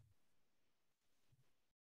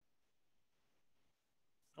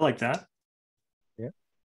 I like that. Yeah.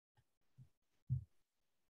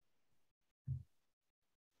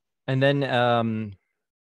 And then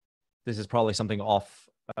this is probably something off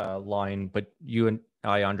line, but you and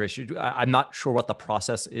I, Andres, I'm not sure what the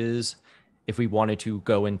process is if we wanted to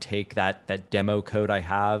go and take that demo code I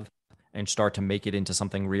have and start to make it into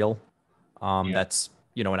something real. That's,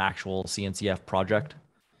 an actual CNCF project.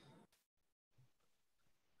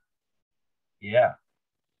 Yeah.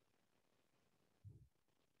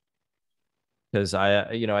 Because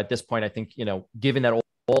at this point, I think, given that all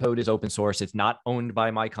code is open source, it's not owned by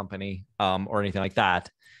my company or anything like that.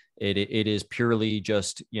 It is purely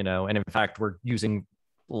just, and in fact, we're using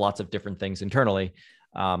lots of different things internally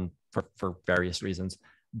for various reasons.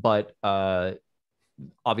 But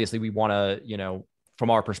obviously we want to, from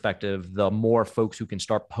our perspective, the more folks who can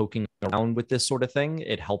start poking around with this sort of thing,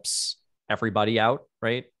 it helps everybody out,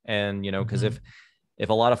 right? And, because if if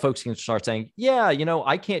a lot of folks can start saying, yeah,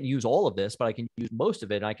 I can't use all of this, but I can use most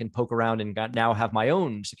of it, and I can poke around and now have my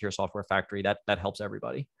own secure software factory, that helps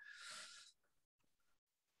everybody.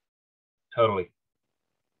 Totally.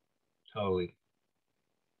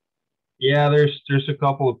 Yeah, there's a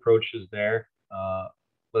couple approaches there.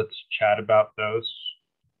 Let's chat about those.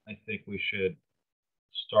 I think we should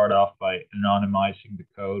start off by anonymizing the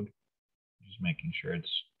code, just making sure it's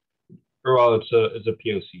a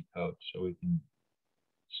POC code, so we can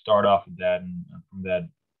start off with that and from that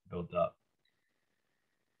build up.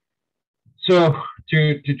 So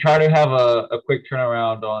to try to have a quick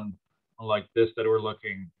turnaround on like this that we're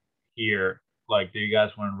looking here, like, do you guys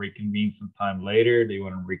want to reconvene sometime later? Do you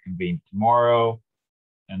want to reconvene tomorrow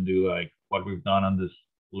and do like what we've done on this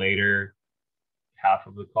later half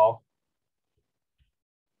of the call?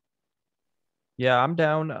 Yeah, I'm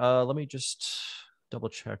down. Let me just double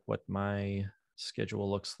check what my schedule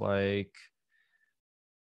looks like.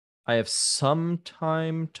 I have some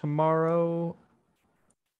time tomorrow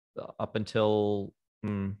up until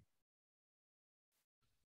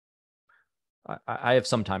I have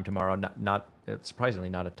some time tomorrow, not surprisingly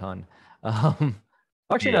not a ton.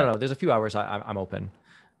 Actually, no, there's a few hours I'm open.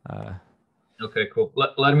 Okay, cool.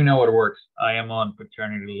 Let me know what works. I am on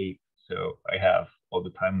paternity leave, so I have all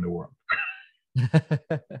the time in the world.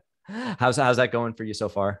 How's that going for you so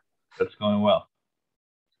far? That's going well.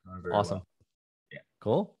 It's going very awesome. Well. Yeah.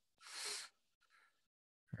 Cool.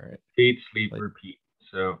 All right. Feed, sleep, repeat.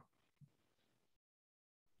 So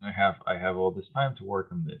I have all this time to work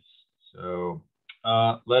on this. So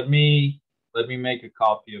let me make a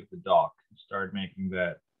copy of the doc and start making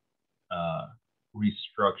that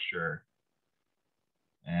restructure.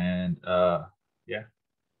 And yeah.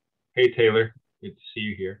 Hey Taylor, good to see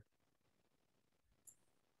you here.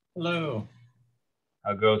 Hello.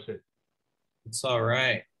 How goes it? It's all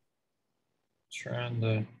right. Trying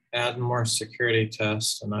to add more security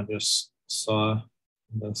tests, and I just saw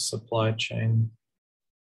the supply chain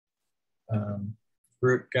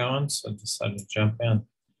group going, so I decided to jump in.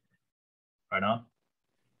 Right on.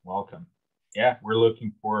 Welcome. Yeah, we're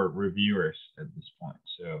looking for reviewers at this point.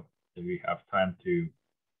 So if we have time to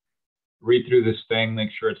read through this thing,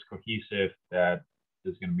 make sure it's cohesive, that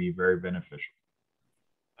is going to be very beneficial.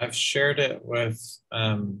 I've shared it with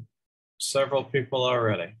several people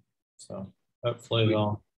already, so hopefully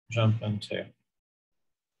they'll jump in too.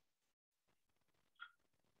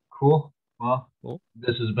 Cool. Well,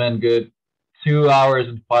 this has been good. 2 hours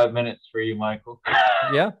and 5 minutes for you, Michael.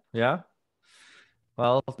 Yeah.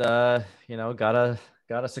 Well, gotta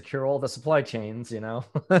secure all the supply chains,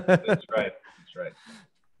 That's right.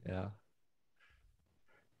 Yeah.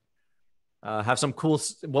 Have some cool.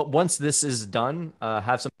 Once this is done,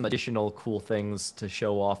 have some additional cool things to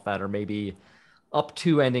show off that are maybe up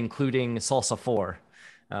to and including Salsa 4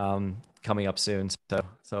 coming up soon.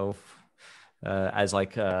 So as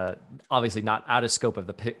like obviously not out of scope of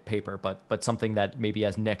the paper, but something that maybe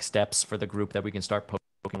as next steps for the group that we can start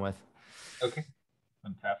poking with. Okay.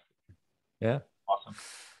 Fantastic. Yeah. Awesome.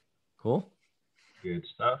 Cool. Good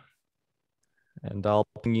stuff. And I'll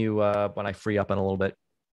ping you when I free up in a little bit.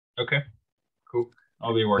 Okay. Cool.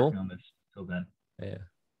 I'll be working on this till then. Yeah.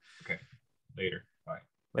 Okay. Later. Bye.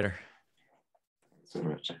 Later. So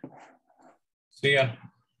much. See ya.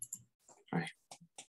 Bye.